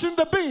whole nation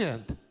to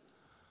bend,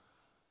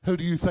 who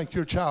do you think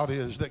your child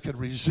is that could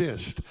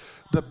resist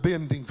the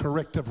bending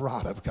corrective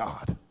rod of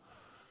God?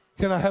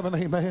 Can I have an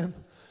amen?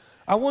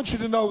 I want you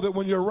to know that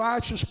when you're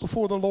righteous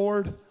before the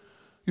Lord,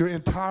 your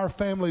entire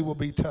family will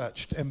be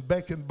touched and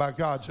beckoned by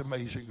God's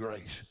amazing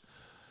grace.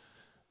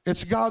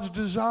 It's God's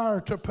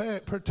desire to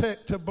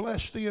protect, to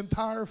bless the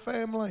entire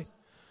family.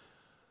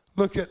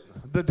 Look at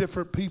the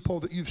different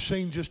people that you've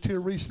seen just here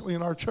recently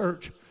in our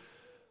church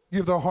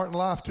give their heart and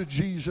life to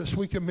Jesus.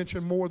 We can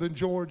mention more than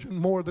George and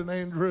more than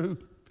Andrew,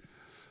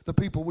 the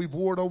people we've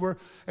warred over.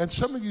 And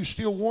some of you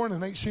still warn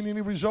and ain't seen any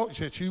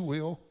results yet. You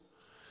will.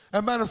 As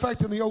a matter of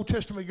fact, in the Old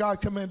Testament,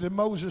 God commanded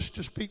Moses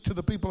to speak to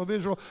the people of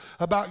Israel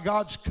about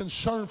God's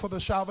concern for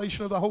the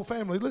salvation of the whole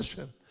family.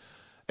 Listen,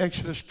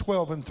 Exodus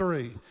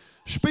 12:3.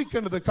 Speak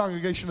unto the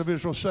congregation of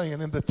Israel,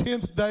 saying, in the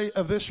 10th day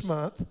of this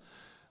month,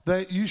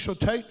 that you shall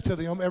take to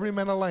them every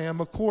man a lamb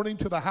according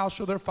to the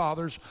house of their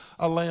fathers,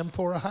 a lamb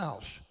for a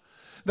house.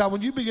 Now,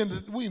 when you begin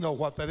to, we know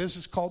what that is.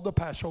 It's called the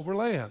Passover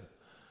lamb.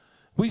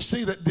 We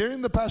see that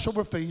during the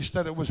Passover feast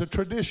that it was a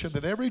tradition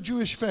that every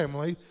Jewish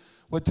family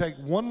would take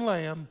one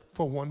lamb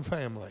for one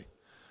family.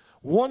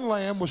 One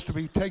lamb was to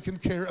be taken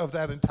care of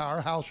that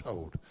entire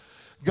household.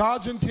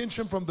 God's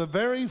intention from the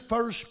very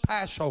first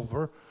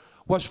Passover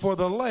was for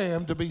the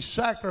lamb to be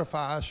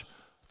sacrificed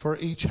for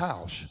each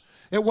house.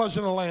 It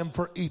wasn't a lamb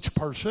for each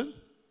person.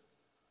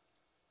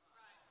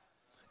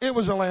 It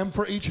was a lamb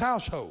for each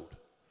household.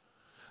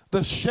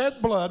 The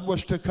shed blood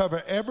was to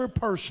cover every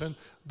person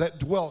that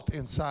dwelt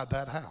inside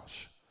that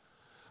house.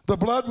 The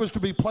blood was to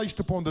be placed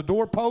upon the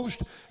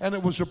doorpost, and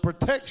it was a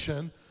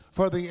protection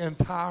for the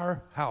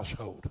entire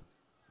household.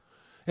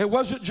 It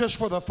wasn't just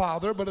for the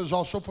father, but it was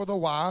also for the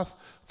wife,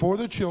 for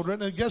the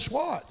children, and guess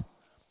what?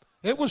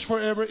 It was for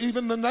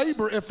even the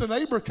neighbor, if the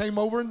neighbor came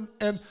over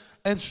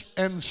and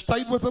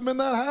stayed with them in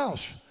that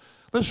house.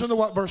 Listen to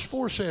what verse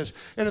 4 says.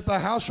 And if the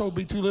household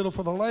be too little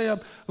for the lamb,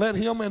 let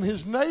him and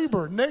his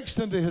neighbor next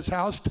unto his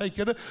house take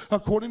it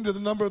according to the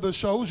number of the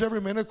souls.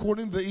 Every man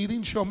according to the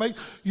eating shall make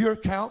your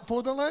account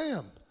for the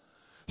lamb.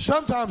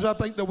 Sometimes I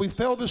think that we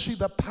fail to see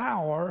the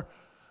power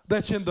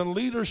that's in the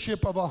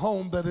leadership of a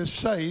home that is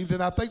saved.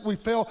 And I think we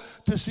fail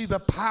to see the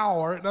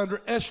power and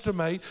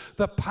underestimate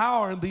the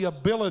power and the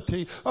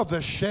ability of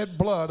the shed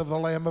blood of the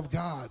Lamb of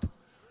God.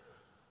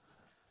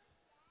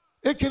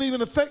 It can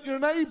even affect your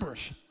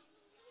neighbors.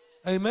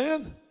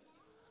 Amen?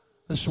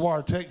 This is what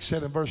our text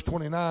said in verse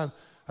 29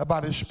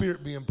 about his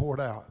spirit being poured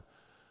out.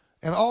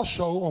 And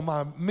also on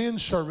my men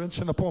servants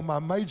and upon my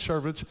maid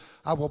servants,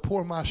 I will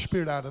pour my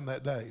spirit out in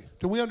that day.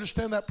 Do we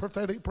understand that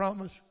prophetic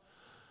promise?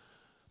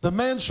 The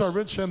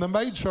manservants and the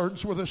maid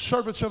servants were the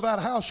servants of that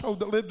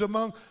household that lived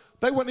among.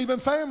 They weren't even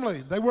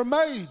family. They were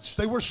maids.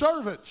 They were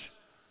servants.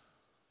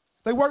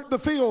 They worked the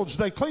fields.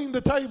 They cleaned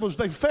the tables.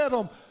 They fed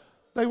them.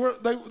 They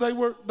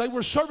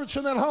were servants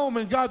in that home.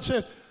 And God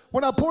said,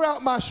 when I pour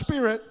out my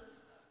spirit,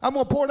 I'm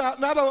going to pour it out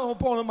not only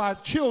upon my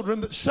children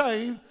that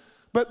saved,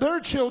 but their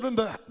children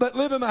that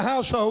live in the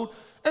household.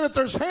 And if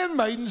there's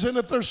handmaidens and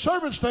if there's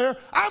servants there,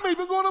 I'm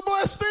even going to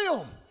bless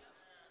them.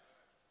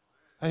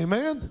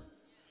 Amen?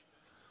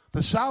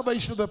 The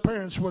salvation of the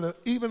parents would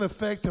even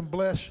affect and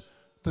bless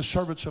the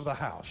servants of the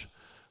house.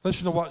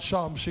 Listen to what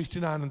Psalm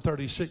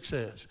 69:36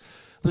 says.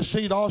 The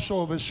seed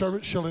also of his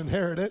servants shall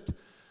inherit it.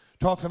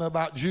 Talking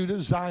about Judah,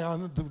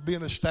 Zion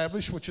being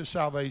established, which is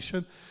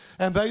salvation.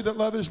 And they that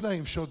love his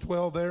name shall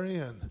dwell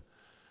therein.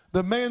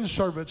 The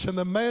manservants and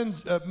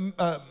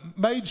the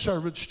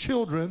maidservants'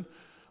 children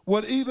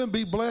would even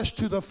be blessed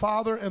to the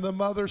father and the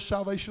mother's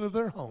salvation of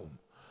their home.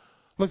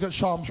 Look at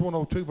Psalms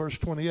 102, verse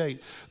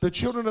 28. The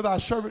children of thy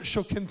servants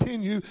shall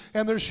continue,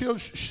 and their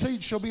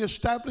seed shall be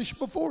established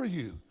before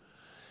you.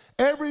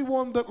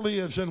 Everyone that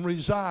lives and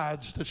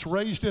resides that's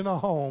raised in a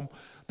home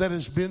that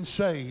has been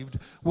saved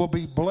will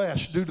be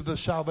blessed due to the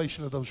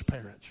salvation of those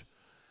parents.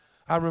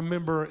 I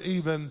remember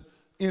even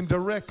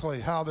indirectly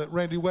how that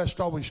Randy West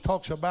always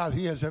talks about.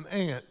 He has an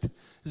aunt.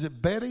 Is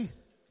it Betty?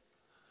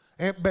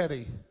 Aunt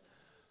Betty.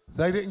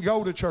 They didn't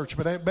go to church,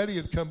 but Aunt Betty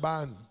had come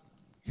by and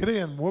get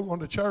in. We're going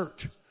to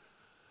church.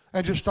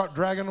 And just start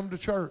dragging them to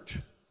church.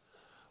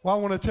 Well, I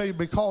want to tell you,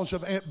 because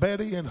of Aunt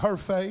Betty and her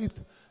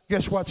faith,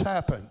 guess what's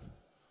happened?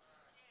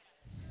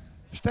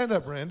 Stand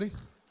up, Randy.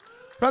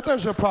 Right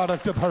there's a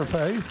product of her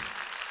faith.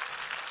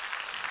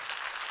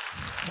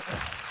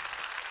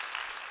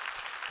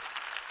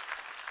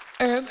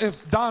 And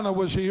if Donna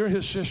was here,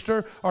 his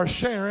sister, or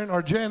Sharon,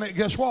 or Janet,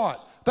 guess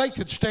what? They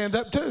could stand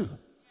up too.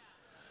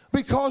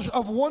 Because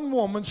of one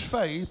woman's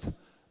faith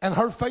and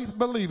her faith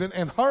believing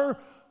and her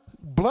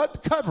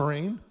blood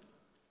covering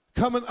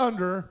coming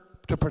under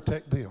to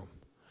protect them.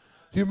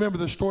 Do you remember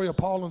the story of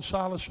Paul and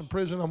Silas in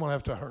prison? I'm going to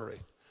have to hurry.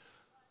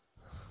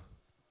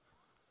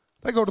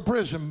 They go to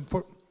prison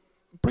for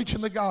preaching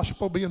the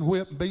gospel, being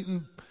whipped and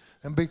beaten.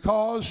 And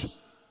because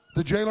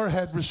the jailer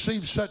had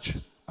received such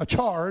a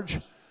charge,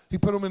 he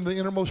put them in the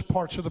innermost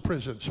parts of the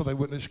prison so they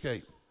wouldn't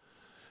escape.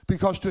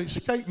 Because to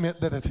escape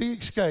meant that if he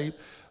escaped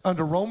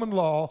under Roman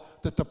law,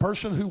 that the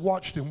person who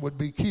watched him would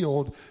be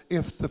killed.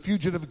 If the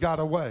fugitive got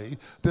away,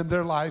 then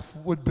their life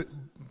would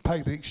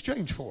pay the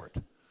exchange for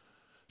it.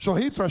 So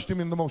he thrust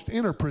him in the most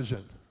inner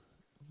prison,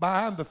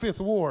 behind the 5th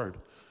ward.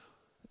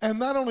 And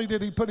not only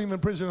did he put him in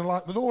prison and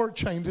lock the door,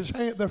 chained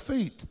their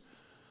feet,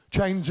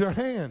 chained their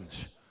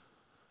hands.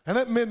 And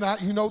at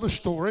midnight, you know the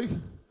story,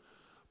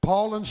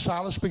 Paul and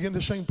Silas began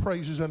to sing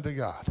praises unto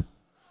God.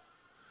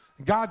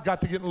 God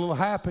got to get a little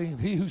happy, and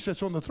he who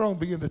sits on the throne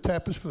began to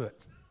tap his foot.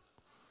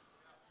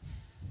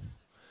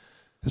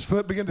 His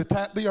foot began to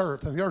tap the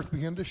earth, and the earth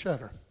began to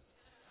shudder.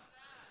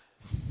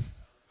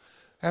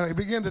 And he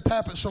began to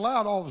tap it so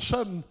loud, all of a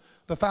sudden,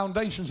 the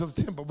foundations of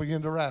the temple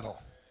began to rattle.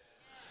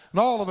 And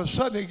all of a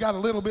sudden he got a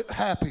little bit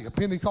happy. A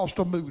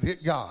Pentecostal mood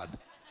hit God.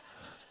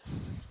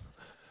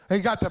 He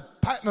got to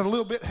patting it a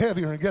little bit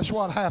heavier, and guess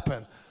what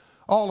happened?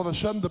 All of a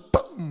sudden,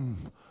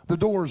 the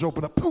doors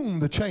opened up, boom,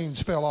 the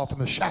chains fell off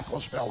and the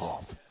shackles fell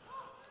off.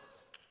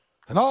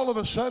 And all of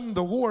a sudden,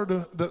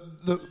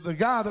 the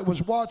guy that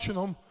was watching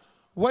them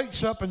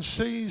wakes up and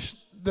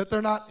sees that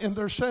they're not in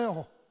their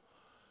cell.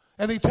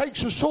 And he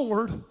takes a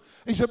sword.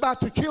 He's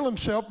about to kill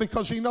himself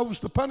because he knows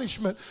the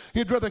punishment.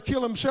 He'd rather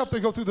kill himself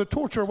than go through the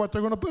torture of what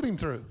they're going to put him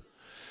through.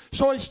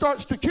 So he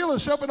starts to kill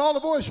himself, and all of a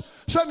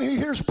voice, suddenly he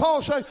hears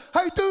Paul say,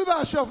 hey, do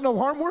thyself no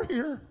harm. We're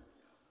here.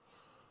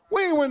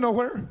 We ain't went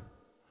nowhere.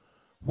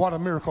 What a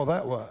miracle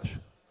that was.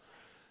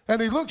 And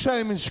he looks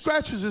at him and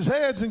scratches his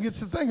head and gets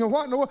to thinking,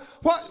 what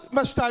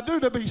must I do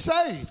to be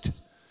saved?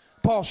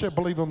 Paul said,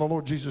 believe on the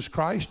Lord Jesus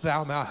Christ,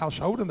 thou and thy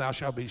household, and thou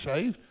shalt be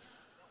saved.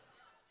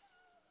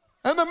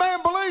 And the man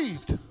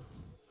believed.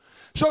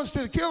 So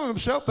instead of killing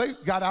himself, they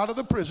got out of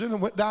the prison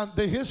and went down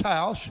to his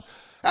house,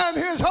 and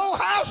his whole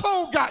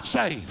household got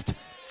saved.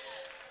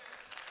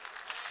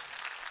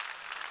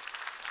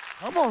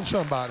 Come on,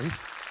 somebody.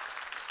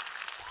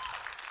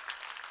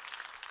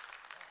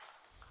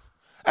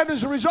 And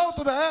as a result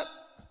of that,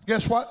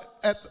 guess what?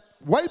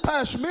 Way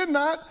past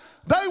midnight,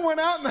 they went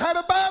out and had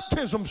a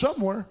baptism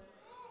somewhere.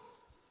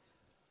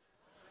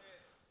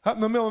 Up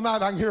in the middle of the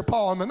night, I can hear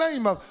Paul, in the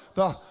name of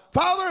the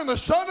Father and the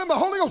Son and the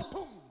Holy Ghost.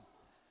 Boom.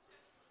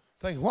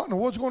 Thinking, what in the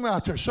world's going on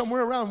out there?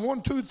 Somewhere around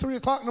 1, 2, 3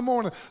 o'clock in the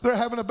morning, they're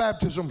having a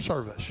baptism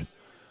service.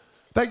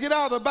 They get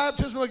out of the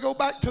baptism, they go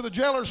back to the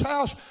jailer's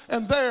house,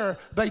 and there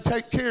they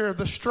take care of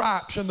the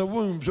stripes and the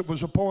wounds that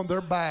was upon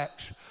their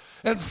backs,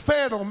 and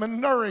fed them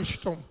and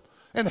nourished them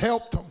and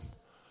helped them.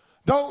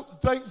 Don't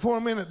think for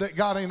a minute that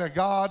God ain't a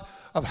God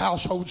of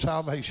household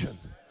salvation.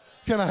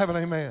 Can I have an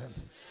amen?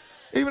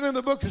 Even in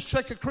the book of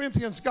 2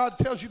 Corinthians, God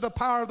tells you the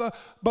power of the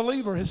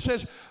believer. It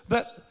says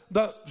that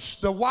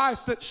the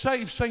wife that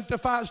saves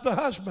sanctifies the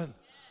husband.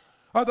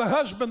 Or the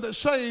husband that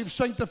saves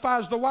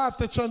sanctifies the wife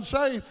that's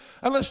unsaved,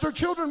 unless their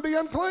children be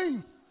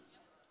unclean.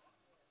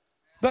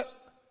 That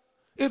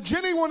if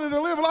Jenny wanted to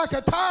live like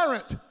a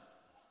tyrant,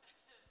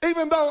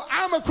 even though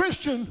I'm a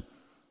Christian,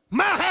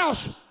 my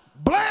house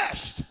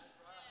blessed.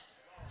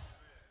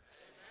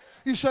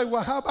 You say,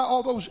 well, how about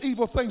all those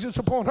evil things that's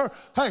upon her?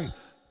 Hey,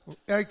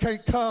 they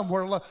can't come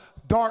where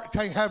dark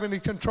can't have any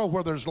control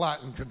where there's light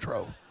and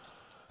control.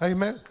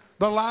 Amen.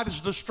 The light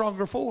is the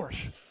stronger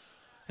force.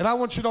 And I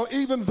want you to know,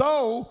 even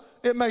though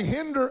it may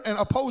hinder and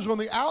oppose on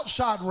the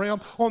outside realm,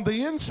 on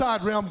the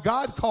inside realm,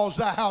 God calls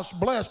that house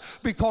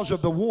blessed because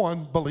of the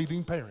one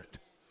believing parent.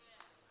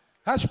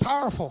 That's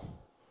powerful.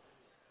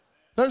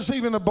 There's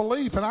even a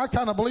belief, and I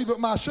kind of believe it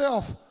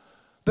myself,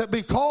 that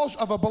because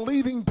of a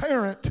believing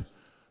parent,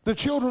 the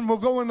children will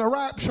go in the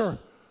rapture.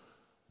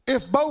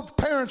 If both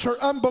parents are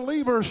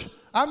unbelievers,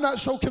 I'm not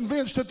so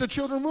convinced that the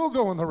children will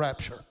go in the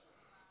rapture.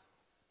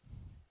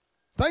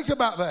 Think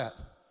about that.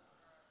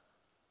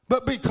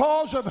 But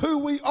because of who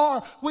we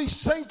are, we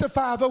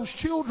sanctify those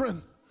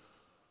children.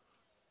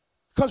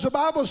 Because the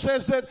Bible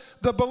says that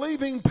the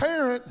believing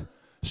parent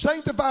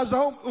sanctifies the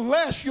home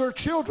lest your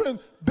children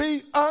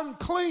be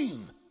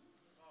unclean.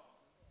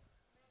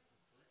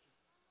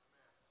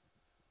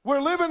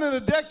 We're living in a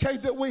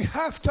decade that we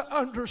have to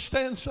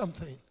understand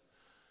something.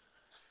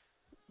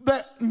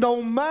 That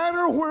no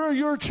matter where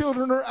your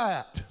children are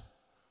at,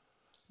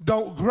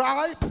 don't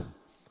gripe,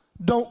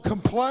 don't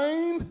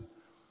complain,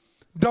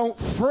 don't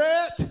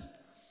fret,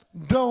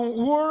 don't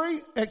worry,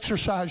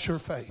 exercise your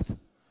faith.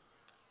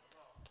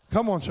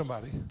 Come on,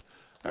 somebody.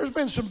 There's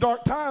been some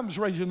dark times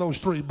raising those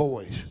 3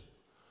 boys.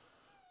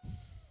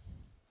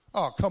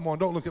 Oh, come on,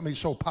 don't look at me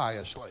so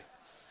piously.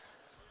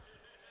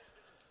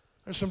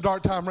 There's some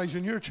dark time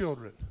raising your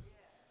children.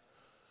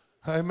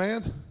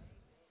 Amen.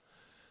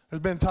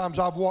 There's been times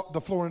I've walked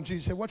the floor and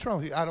Jesus said, what's wrong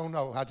with you? I don't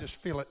know. I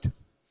just feel it.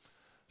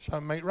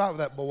 Something ain't right with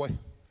that boy.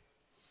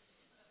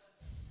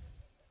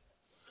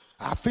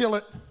 I feel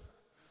it.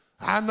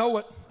 I know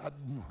it.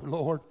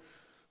 Lord.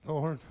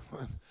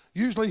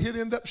 Usually he'd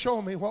end up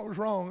showing me what was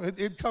wrong.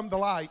 It'd come to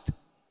light.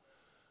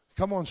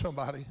 Come on,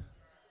 somebody.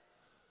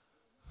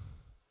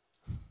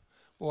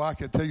 Well, I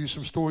could tell you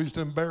some stories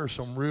to embarrass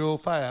them real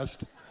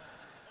fast.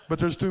 But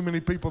there's too many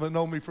people that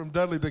know me from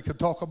Dudley that could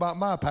talk about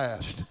my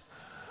past.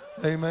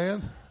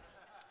 Amen.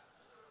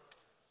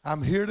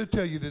 I'm here to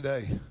tell you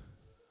today,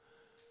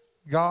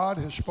 God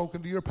has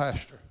spoken to your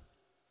pastor,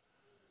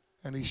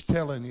 and he's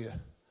telling you,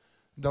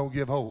 don't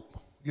give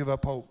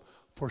up hope,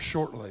 for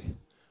shortly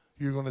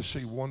you're going to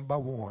see one by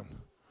one,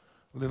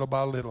 little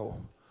by little,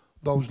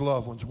 those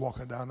loved ones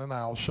walking down an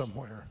aisle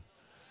somewhere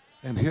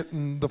and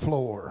hitting the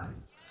floor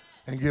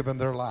and giving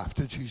their life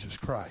to Jesus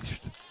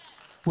Christ.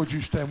 Would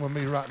you stand with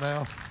me right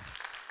now?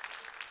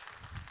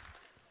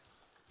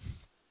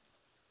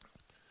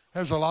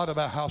 There's a lot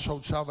about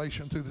household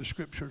salvation through the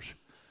scriptures.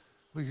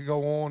 We could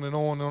go on and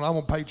on and on. I'm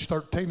on page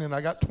 13 and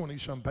I got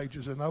 20-some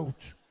pages of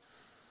notes.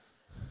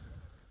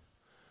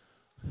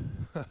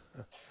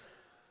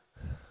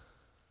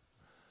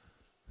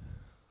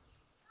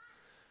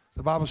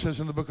 The Bible says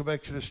in the book of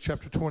Exodus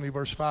chapter 20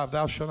 verse 5,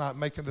 thou shalt not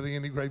make unto thee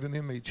any graven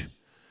image.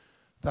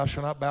 Thou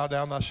shalt not bow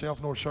down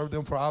thyself nor serve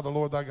them, for I, the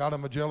Lord thy God,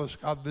 am a jealous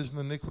God, visiting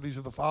the iniquities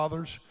of the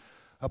fathers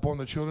upon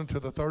the children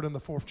to the third and the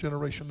fourth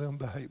generation of them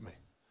that hate me.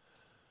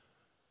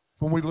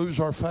 When we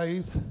lose our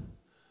faith,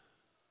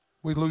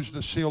 we lose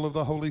the seal of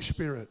the Holy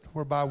Spirit,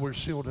 whereby we're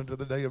sealed into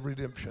the day of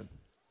redemption.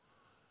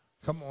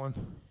 Come on.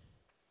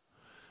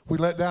 We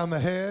let down the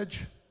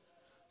hedge,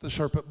 the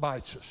serpent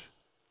bites us.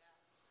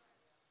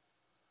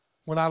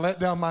 When I let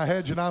down my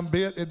hedge and I'm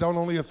bit, it don't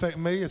only affect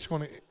me, it's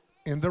going to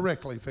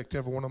indirectly affect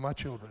every one of my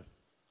children.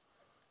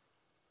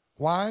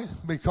 Why?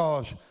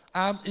 Because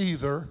I'm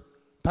either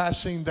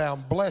passing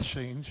down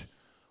blessings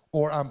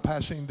or I'm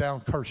passing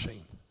down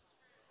cursing.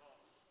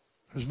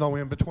 There's no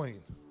in between.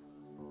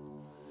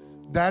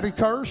 Daddy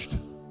cursed,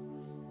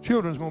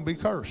 children's going to be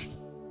cursed.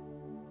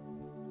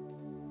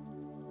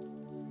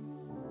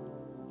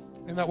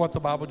 Isn't that what the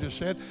Bible just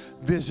said?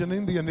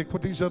 Visiting the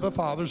iniquities of the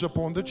fathers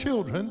upon the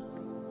children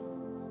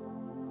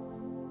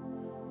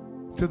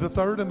to the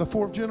third and the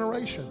fourth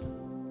generation.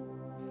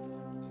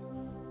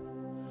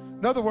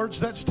 In other words,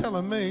 that's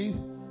telling me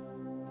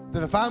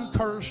that if I'm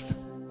cursed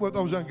with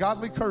those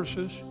ungodly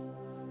curses,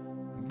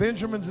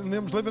 Benjamin and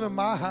them's living in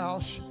my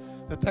house,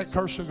 that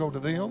curse will go to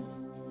them.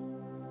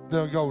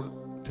 They'll go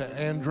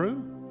to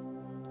Andrew,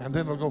 and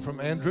then it'll go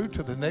from Andrew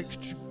to the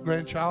next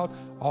grandchild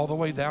all the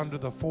way down to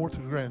the fourth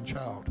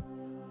grandchild.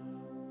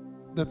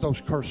 That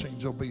those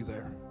cursings will be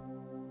there.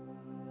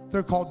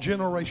 They're called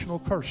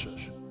generational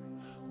curses.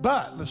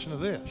 But listen to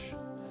this.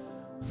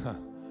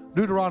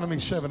 Deuteronomy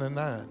 7 and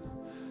 9.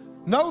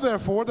 Know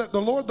therefore that the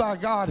Lord thy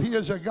God, he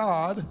is a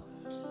God,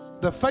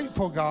 the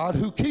faithful God,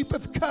 who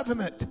keepeth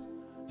covenant.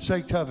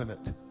 Say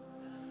covenant.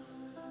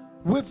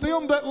 With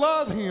them that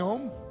love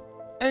him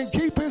and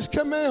keep his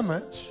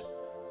commandments.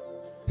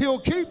 He'll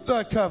keep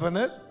the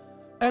covenant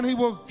and he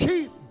will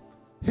keep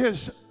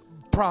his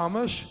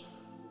promise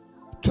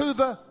to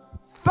the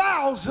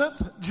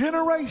 1,000th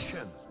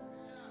generation.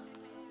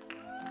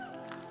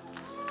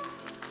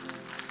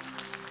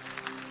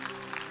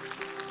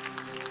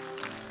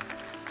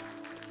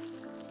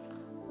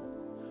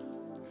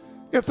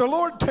 If the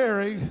Lord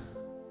tarry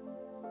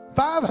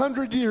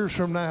 500 years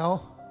from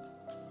now,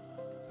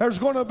 there's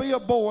going to be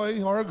a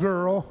boy or a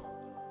girl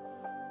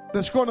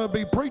that's going to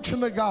be preaching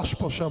the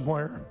gospel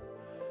somewhere.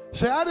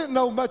 Say, I didn't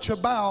know much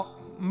about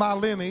my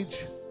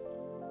lineage.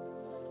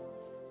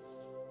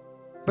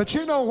 But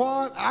you know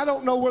what? I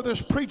don't know where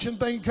this preaching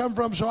thing come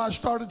from, so I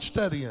started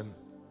studying.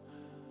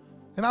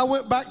 And I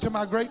went back to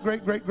my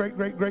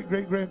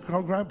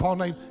great-great-great-great-great-great-great-grandpa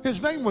name.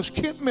 His name was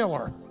Kent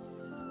Miller.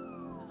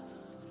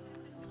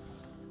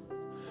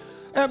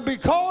 And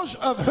because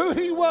of who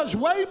he was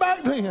way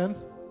back then,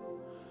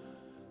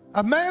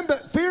 a man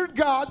that feared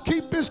God,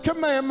 kept his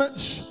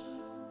commandments,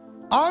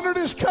 honored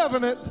his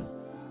covenant,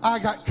 I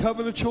got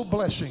covenantal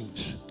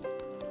blessings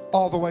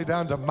all the way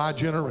down to my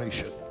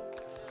generation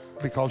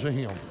because of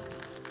him.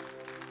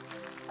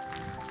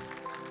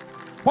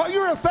 What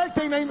you're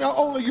affecting ain't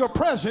only your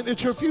present,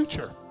 it's your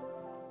future.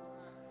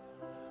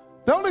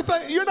 The only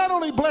thing, you're not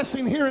only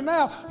blessing here and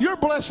now, you're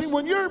blessing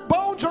when your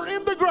bones are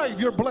in the grave,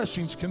 your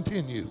blessings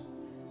continue.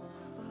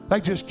 They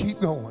just keep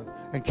going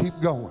and keep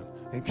going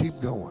and keep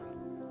going.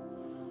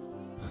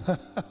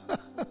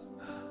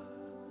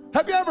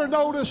 Have you ever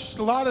noticed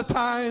a lot of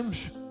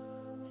times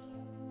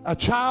a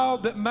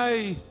child that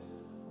may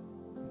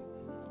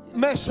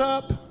mess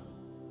up,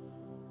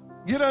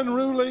 get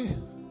unruly,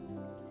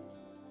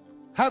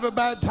 have a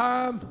bad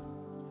time,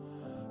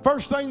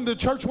 first thing the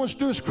church wants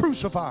to do is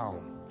crucify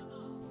them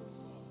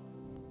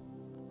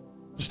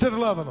instead of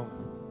loving them.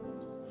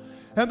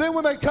 And then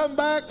when they come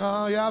back,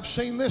 oh yeah, I've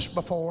seen this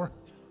before.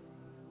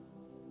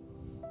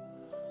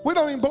 We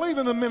don't even believe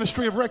in the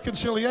ministry of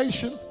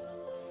reconciliation.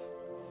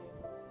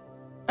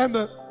 And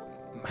the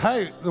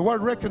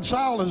word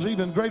reconcile is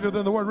even greater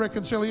than the word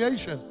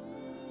reconciliation.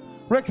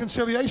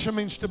 Reconciliation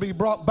means to be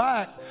brought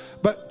back,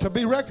 but to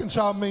be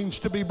reconciled means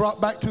to be brought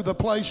back to the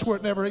place where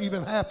it never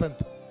even happened.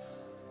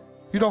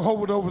 You don't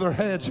hold it over their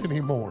heads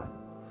anymore.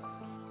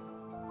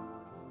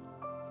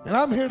 And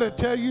I'm here to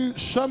tell you,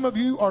 some of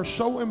you are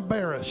so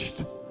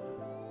embarrassed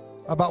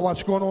about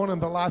what's going on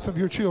in the life of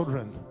your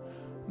children.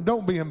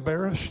 Don't be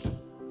embarrassed,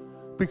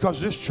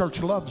 because this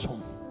church loves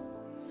them.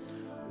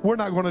 We're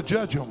not going to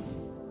judge them.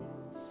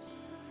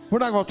 We're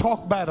not going to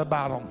talk bad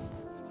about them.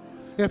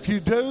 If you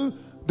do,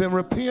 then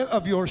repent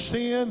of your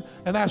sin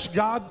and ask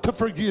God to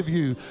forgive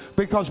you,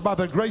 because by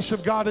the grace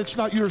of God, it's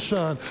not your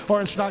son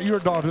or it's not your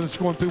daughter that's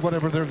going through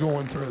whatever they're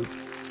going through.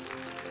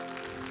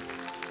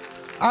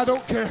 I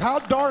don't care how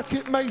dark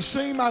it may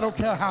seem. I don't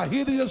care how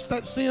hideous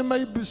that sin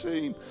may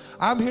seem.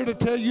 I'm here to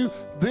tell you,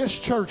 this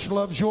church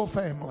loves your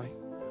family.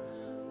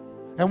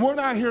 And we're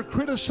not here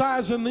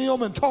criticizing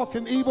them and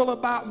talking evil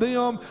about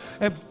them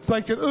and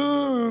thinking,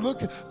 ooh, look.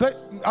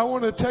 I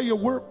want to tell you,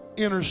 we're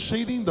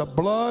interceding the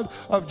blood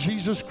of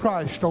Jesus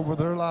Christ over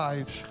their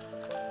lives.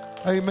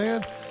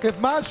 Amen. If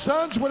my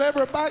sons would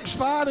ever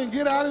backslide and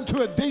get out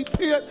into a deep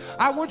pit,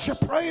 I want you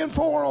praying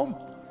for them.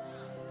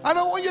 I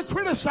don't want you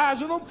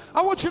criticizing them.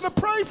 I want you to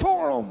pray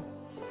for them.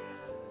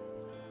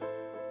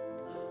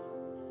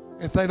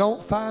 If they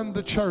don't find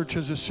the church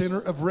as a center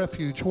of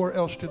refuge, where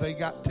else do they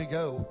got to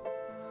go?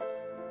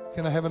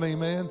 Can I have an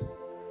amen?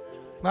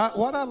 Now,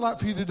 what I'd like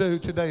for you to do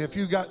today, if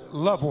you got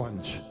loved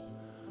ones,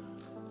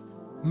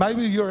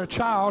 maybe you're a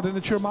child and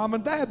it's your mom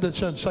and dad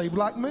that's unsaved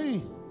like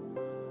me.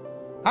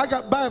 I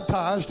got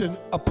baptized in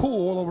a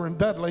pool over in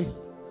Dudley,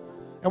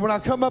 and when I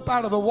come up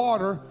out of the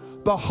water,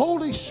 the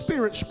Holy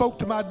Spirit spoke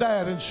to my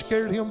dad and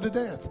scared him to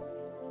death.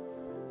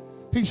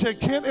 He said,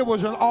 Kent, it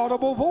was an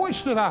audible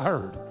voice that I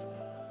heard.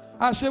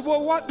 I said,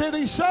 well, what did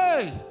he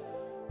say?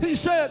 He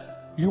said,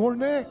 you're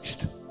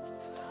next.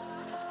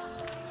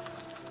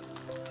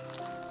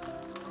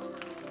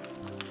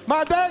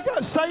 My dad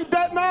got saved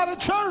that night at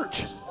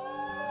church.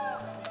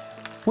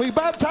 We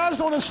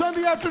baptized on a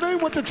Sunday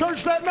afternoon, went to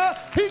church that night.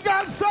 He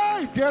got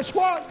saved. Guess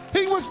what?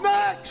 He was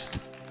next.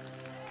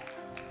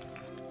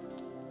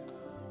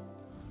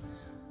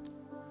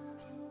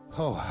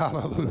 Oh,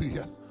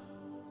 hallelujah.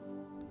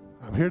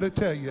 I'm here to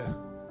tell you,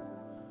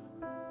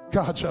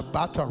 God's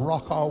about to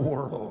rock our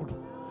world.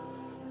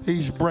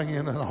 He's bringing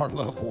in our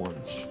loved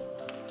ones.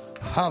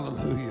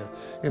 Hallelujah.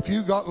 If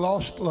you got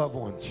lost loved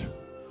ones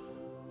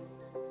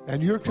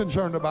and you're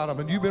concerned about them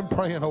and you've been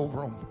praying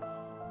over them,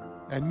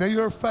 and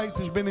your faith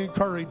has been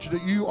encouraged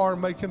that you are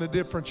making a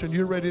difference and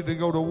you're ready to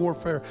go to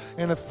warfare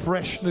in a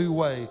fresh new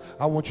way,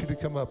 I want you to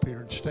come up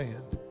here and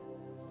stand.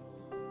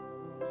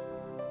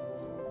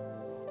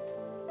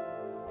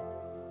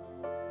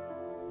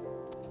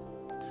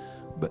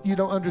 But you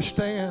don't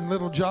understand,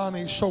 little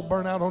Johnny's so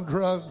burnt out on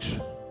drugs.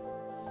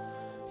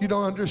 You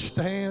don't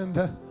understand.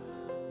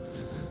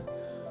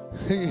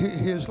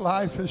 His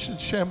life is in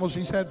shambles.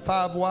 He's had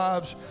 5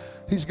 wives.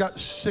 He's got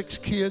 6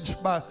 kids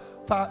by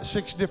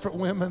 6 different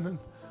women. And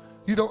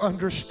you don't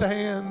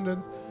understand.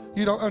 And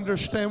you don't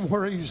understand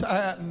where he's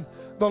at. And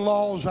the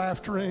law's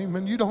after him.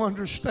 And you don't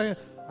understand.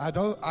 I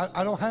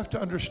don't have to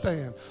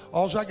understand.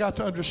 All I got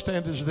to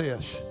understand is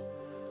this.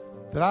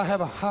 That I have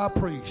a high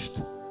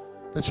priest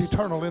that's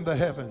eternal in the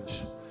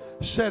heavens,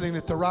 sitting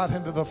at the right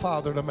hand of the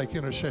Father to make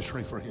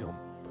intercessory for him,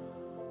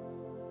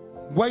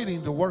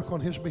 waiting to work on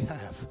his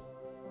behalf.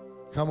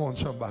 Come on,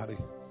 somebody.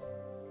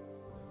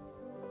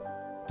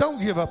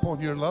 Don't give up on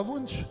your loved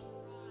ones.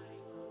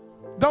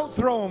 Don't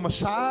throw them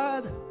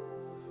aside.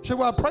 Say,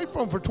 well, I prayed for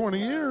them for 20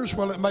 years.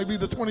 Well, it may be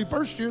the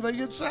 21st year they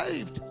get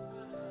saved.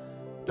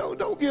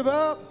 Don't give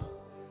up.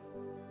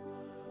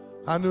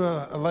 I knew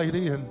a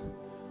lady in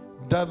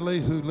Dudley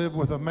who lived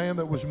with a man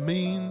that was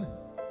mean.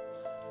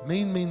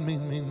 Mean.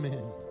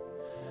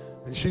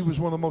 And she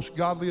was one of the most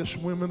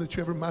godliest women that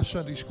you ever, my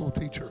Sunday school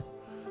teacher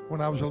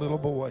when I was a little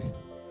boy.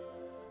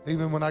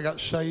 Even when I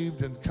got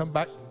saved and come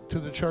back to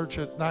the church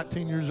at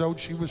 19 years old,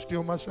 she was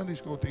still my Sunday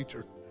school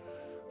teacher.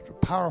 A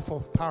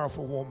powerful,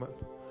 powerful woman.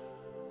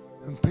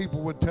 And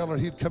people would tell her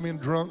he'd come in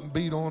drunk and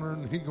beat on her,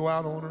 and he'd go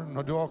out on her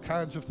and do all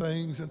kinds of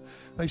things. And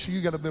they say,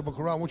 you got a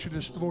biblical right. I want you to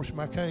just divorce him.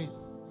 I can't.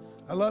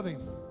 I love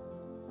him.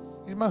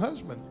 He's my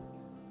husband.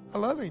 I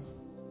love him.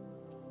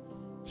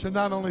 So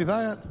not only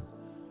that,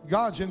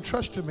 God's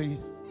entrusted me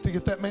to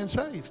get that man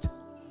saved.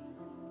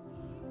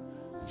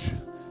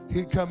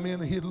 He'd come in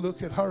and he'd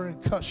look at her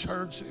and cuss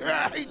her and say,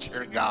 I hate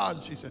your God.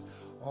 And she said,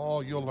 oh,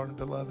 you'll learn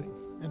to love him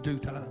in due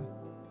time.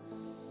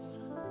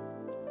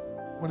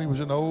 When he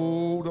was an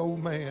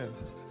old man,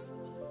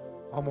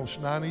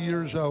 almost 90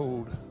 years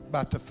old,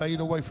 about to fade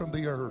away from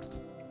the earth,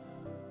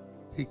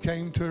 he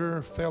came to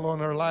her, fell on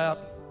her lap,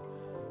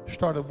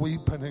 started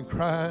weeping and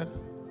crying,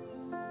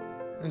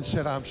 and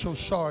said, I'm so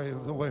sorry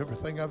of the way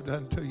everything I've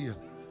done to you.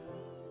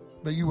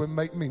 But you would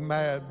make me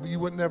mad. You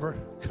would never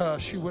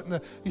cuss. You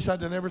wouldn't. He said, I've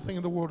done everything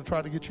in the world to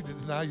try to get you to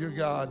deny your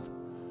God.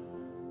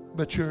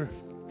 But your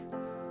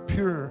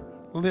pure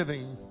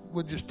living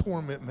would just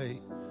torment me.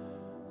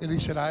 And he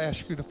said, I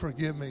ask you to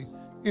forgive me.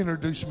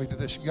 Introduce me to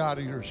this God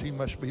of yours. He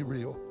must be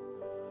real.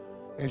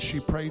 And she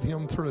prayed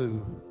him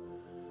through.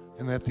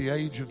 And at the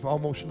age of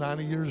almost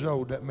 90 years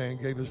old, that man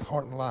gave his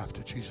heart and life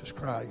to Jesus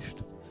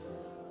Christ.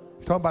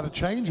 You're talking about a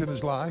change in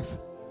his life.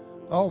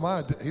 Oh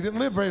my, he didn't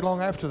live very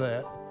long after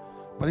that.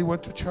 But he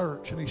went to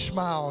church and he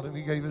smiled and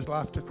he gave his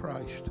life to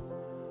Christ.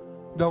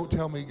 Don't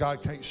tell me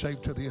God can't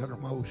save to the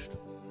uttermost.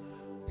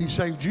 He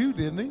saved you,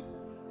 didn't he?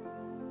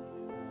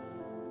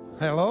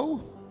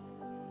 Hello?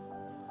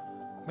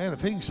 Man,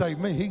 if he can save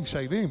me, he can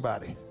save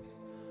anybody.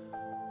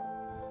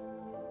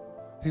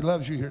 He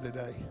loves you here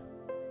today.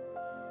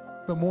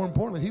 But more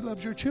importantly, he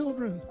loves your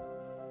children.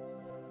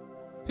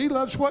 He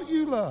loves what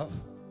you love.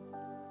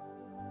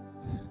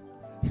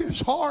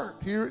 His heart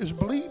here is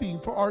bleeding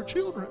for our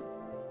children.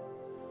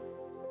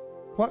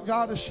 What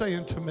God is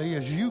saying to me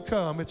as you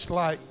come, it's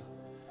like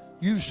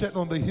you sitting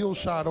on the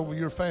hillside over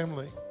your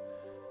family,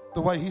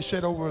 the way he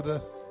sat over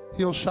the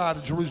hillside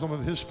of Jerusalem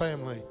of his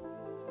family.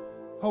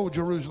 Oh,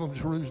 Jerusalem,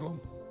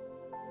 Jerusalem.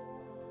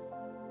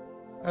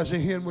 As a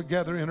hen would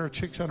gather in her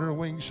chicks under her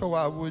wings, so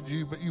I would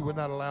you, but you would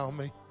not allow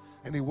me.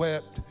 And he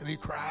wept and he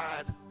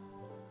cried.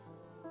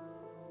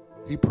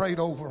 He prayed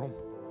over them.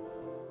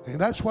 And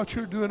that's what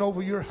you're doing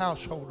over your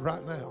household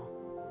right now.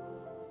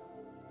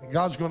 And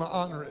God's going to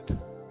honor it.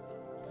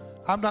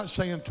 I'm not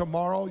saying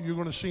tomorrow you're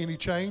going to see any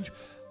change.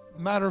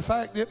 Matter of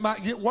fact, it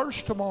might get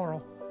worse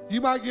tomorrow.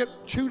 You might get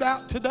chewed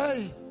out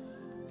today.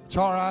 It's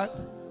all right.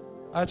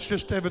 That's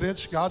just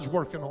evidence God's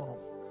working on them.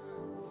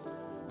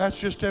 That's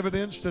just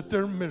evidence that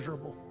they're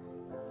miserable.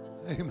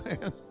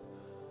 Amen.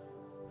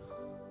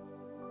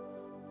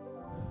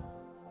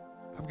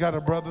 I've got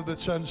a brother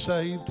that's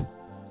unsaved,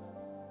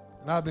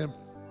 and I've been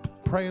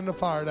praying the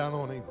fire down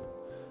on him.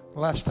 The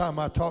last time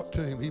I talked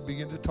to him, he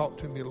began to talk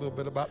to me a little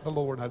bit about the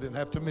Lord. I didn't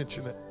have to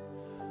mention it.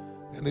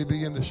 And he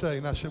began to say,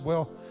 and I said,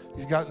 well,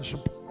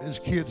 his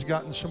kid's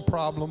gotten some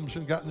problems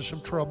and gotten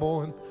some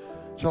trouble, and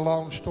it's a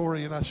long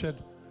story. And I said,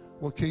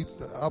 well,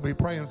 Keith, I'll be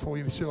praying for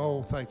you. And he said,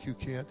 oh, thank you,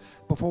 Kent.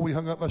 Before we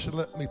hung up, I said,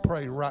 let me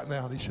pray right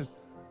now. And he said,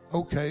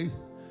 okay.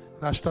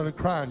 And I started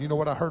crying. You know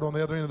what I heard on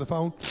the other end of the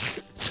phone?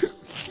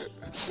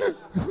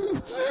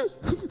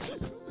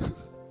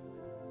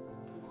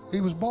 He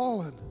was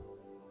bawling.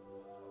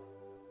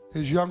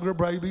 His younger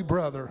baby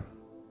brother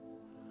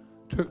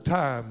took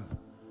time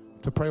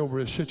to pray over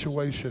his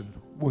situation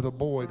with a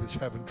boy that's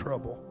having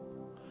trouble.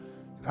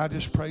 And I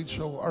just prayed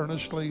so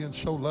earnestly and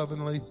so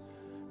lovingly.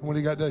 And when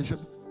he got done, he said,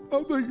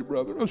 oh, thank you,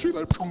 brother. I'll see you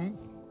later.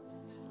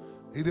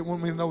 He didn't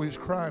want me to know he was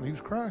crying. He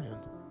was crying.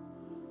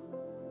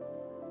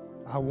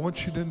 I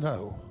want you to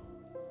know,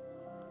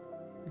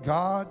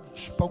 God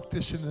spoke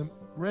this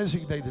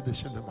resonated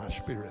this into my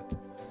spirit.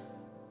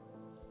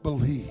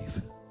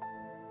 Believe.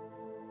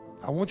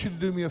 I want you to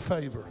do me a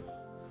favor.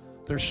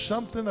 There's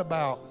something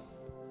about,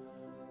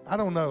 I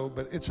don't know,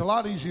 but it's a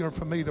lot easier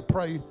for me to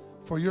pray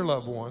for your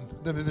loved one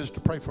than it is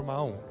to pray for my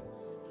own.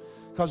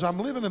 Because I'm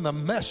living in the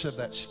mess of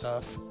that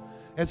stuff.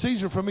 It's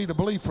easier for me to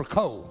believe for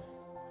Cole.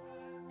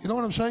 You know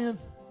what I'm saying?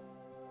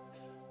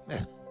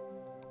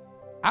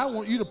 I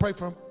want you to pray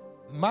for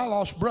my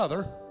lost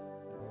brother.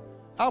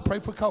 I'll pray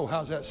for Cole.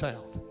 How's that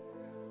sound?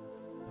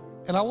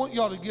 And I want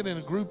y'all to get in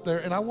a group there,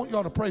 and I want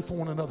y'all to pray for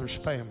one another's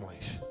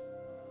families.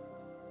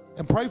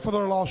 And pray for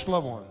their lost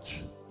loved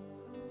ones.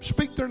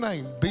 Speak their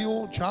name,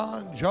 Bill,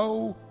 John,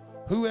 Joe,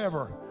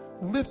 whoever.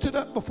 Lift it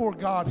up before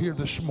God here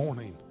this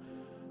morning.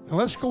 And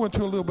let's go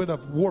into a little bit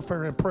of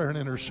warfare and prayer and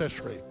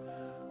intercessory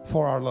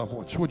for our loved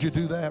ones. Would you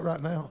do that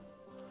right now?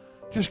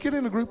 Just get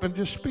in a group and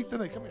just speak their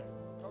name. Come here.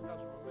 Talk guys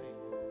with me.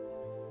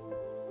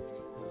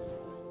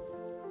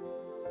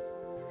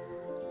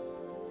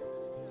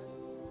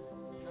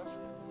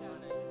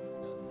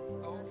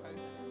 Oh, okay.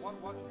 What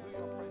who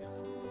y'all praying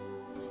for?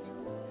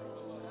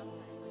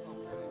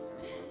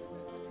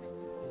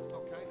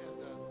 Okay, and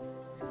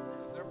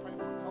they're praying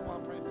for Cole.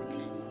 I'm praying for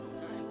Keith.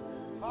 Okay.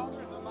 Father,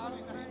 in the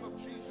mighty name of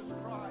Jesus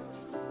Christ,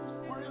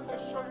 we're in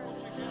this circle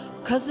together.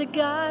 'Cause the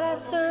God I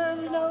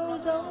serve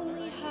knows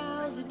only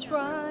how to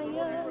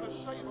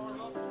triumph.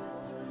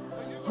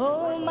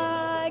 Oh,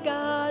 my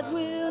God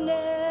will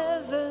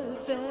never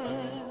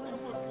fail.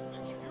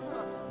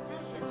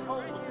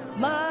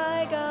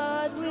 My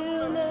God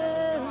will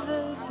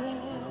never fail.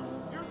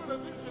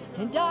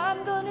 And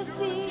I'm gonna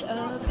see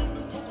a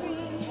victory.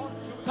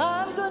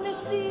 I'm gonna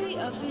see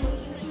a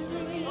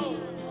victory.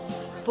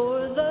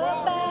 For the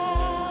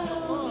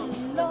battle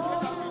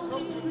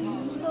belongs to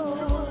you,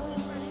 Lord.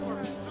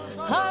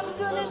 I'm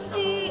gonna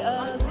see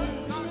a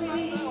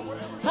victory.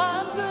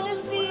 I'm gonna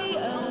see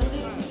a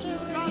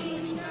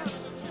victory.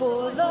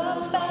 For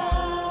the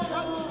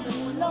battle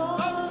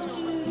belongs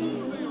to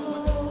you,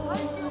 Lord.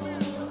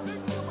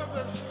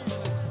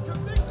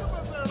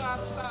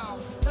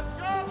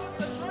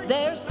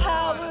 There's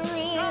power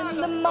in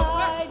the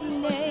mighty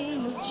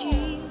name of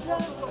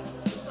Jesus.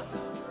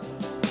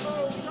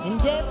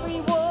 And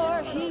every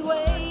war he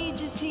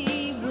wages,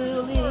 he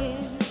will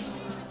win.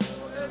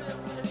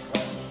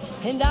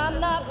 And I'm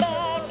not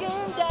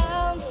backing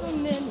down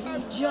from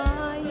any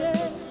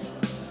giants,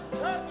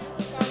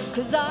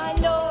 'cause I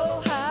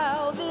know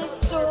how this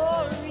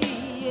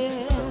story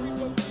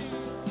ends.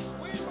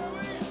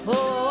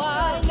 Oh,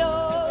 I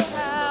know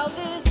how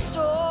this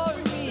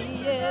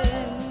story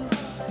ends.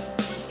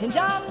 And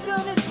I'm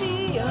gonna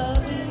see a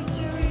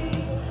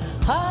victory.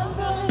 I'm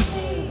gonna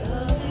see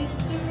a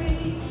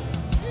victory.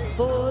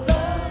 For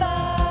the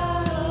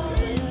battle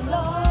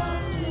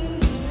belongs to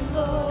you,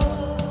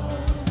 Lord.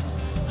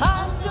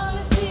 I'm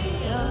gonna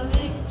see a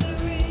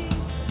victory.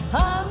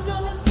 I'm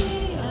gonna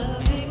see a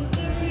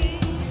victory.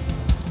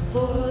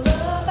 For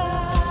the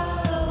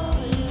battle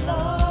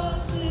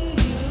belongs to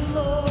you,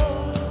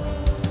 Lord.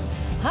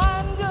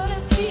 I'm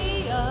gonna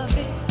see a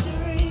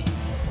victory.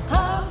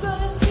 I'm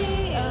gonna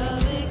see a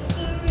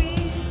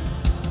victory.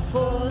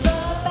 For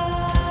the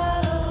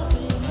battle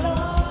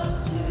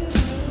belongs to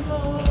you,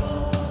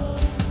 Lord.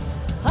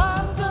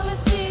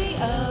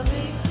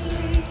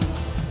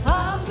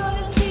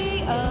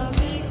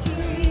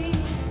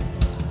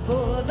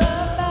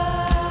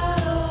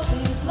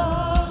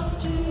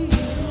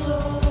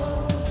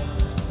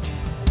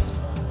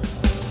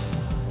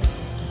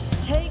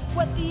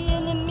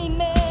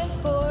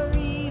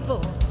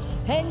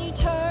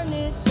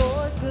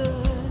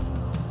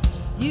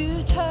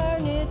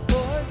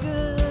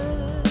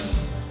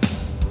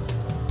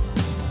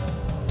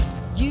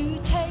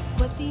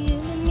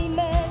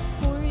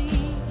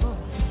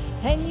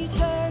 and you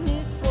turn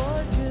it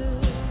for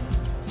good.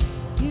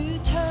 You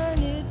turn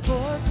it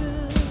for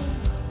good.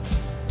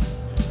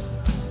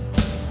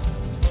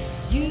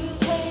 You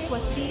take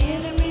what the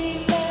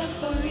enemy meant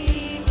for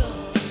evil,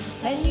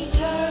 and you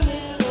turn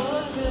it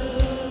for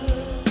good.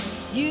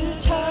 You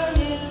turn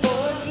it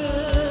for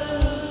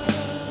good.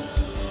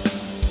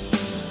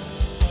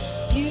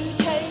 You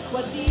take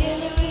what the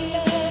enemy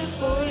meant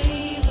for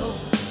evil,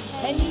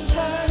 and you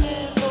turn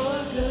it for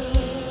good.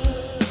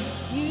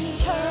 You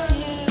turn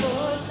it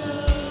for good.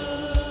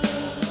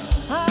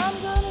 I'm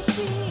gonna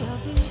see a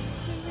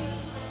victory.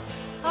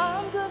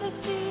 I'm gonna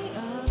see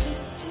a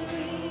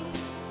victory.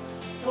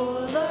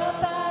 For the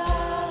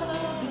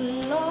battle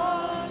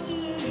belongs to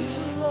you,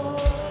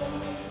 Lord.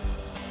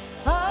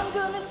 I'm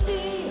gonna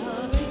see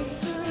a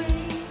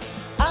victory.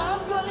 I'm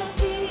gonna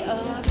see a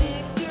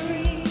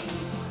victory.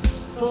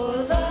 For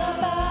the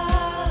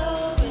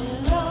battle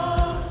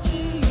belongs to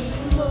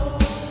you,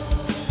 Lord.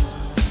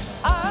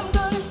 I'm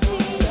gonna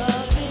see a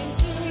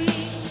victory.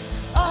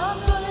 I'm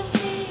gonna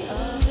see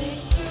a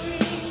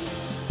victory.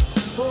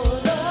 For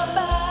the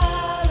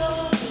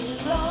battle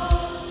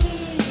belongs to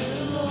you,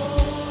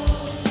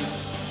 Lord.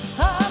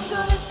 I'm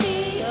gonna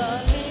see a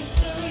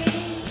victory.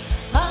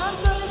 I'm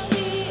gonna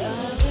see a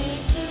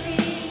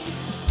victory.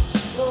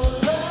 For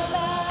the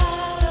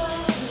battle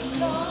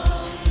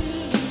belongs to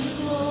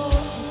you,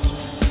 Lord.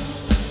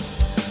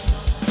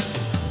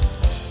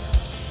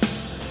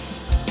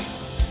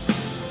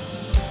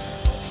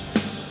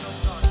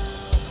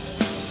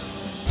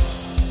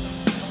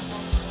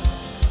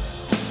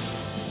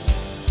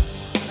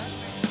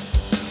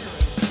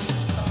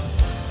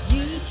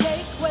 You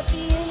take what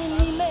the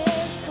enemy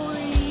meant for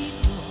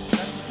evil,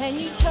 and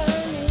you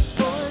turn it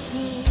for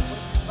good.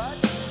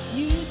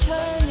 You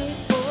turn it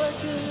for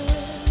good.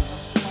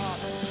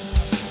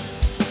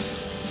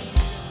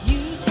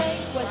 You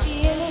take what the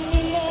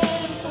enemy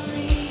meant for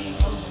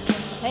evil,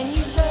 and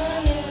you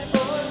turn it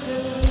for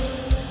good.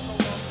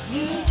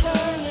 You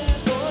turn it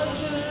for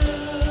good.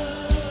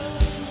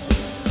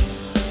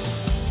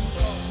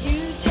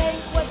 You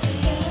take what the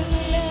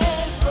enemy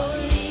meant for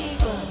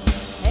evil,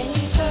 and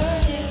you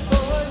turn it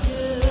for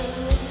good.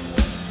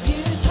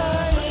 You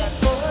turn it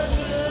for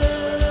good.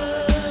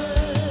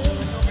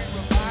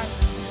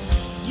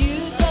 You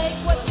take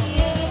what the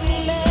enemy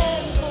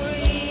meant for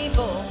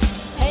evil,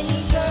 and you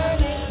turn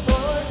it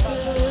for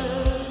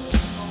good.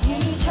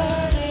 You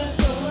turn it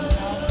for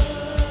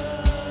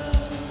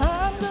good.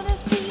 I'm gonna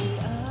see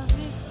a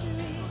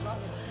victory.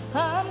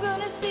 I'm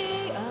gonna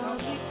see a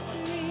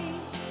victory.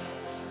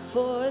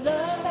 For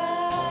the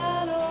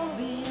battle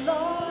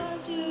belongs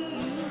to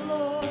you,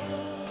 Lord.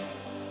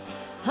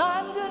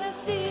 I'm gonna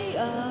see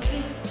a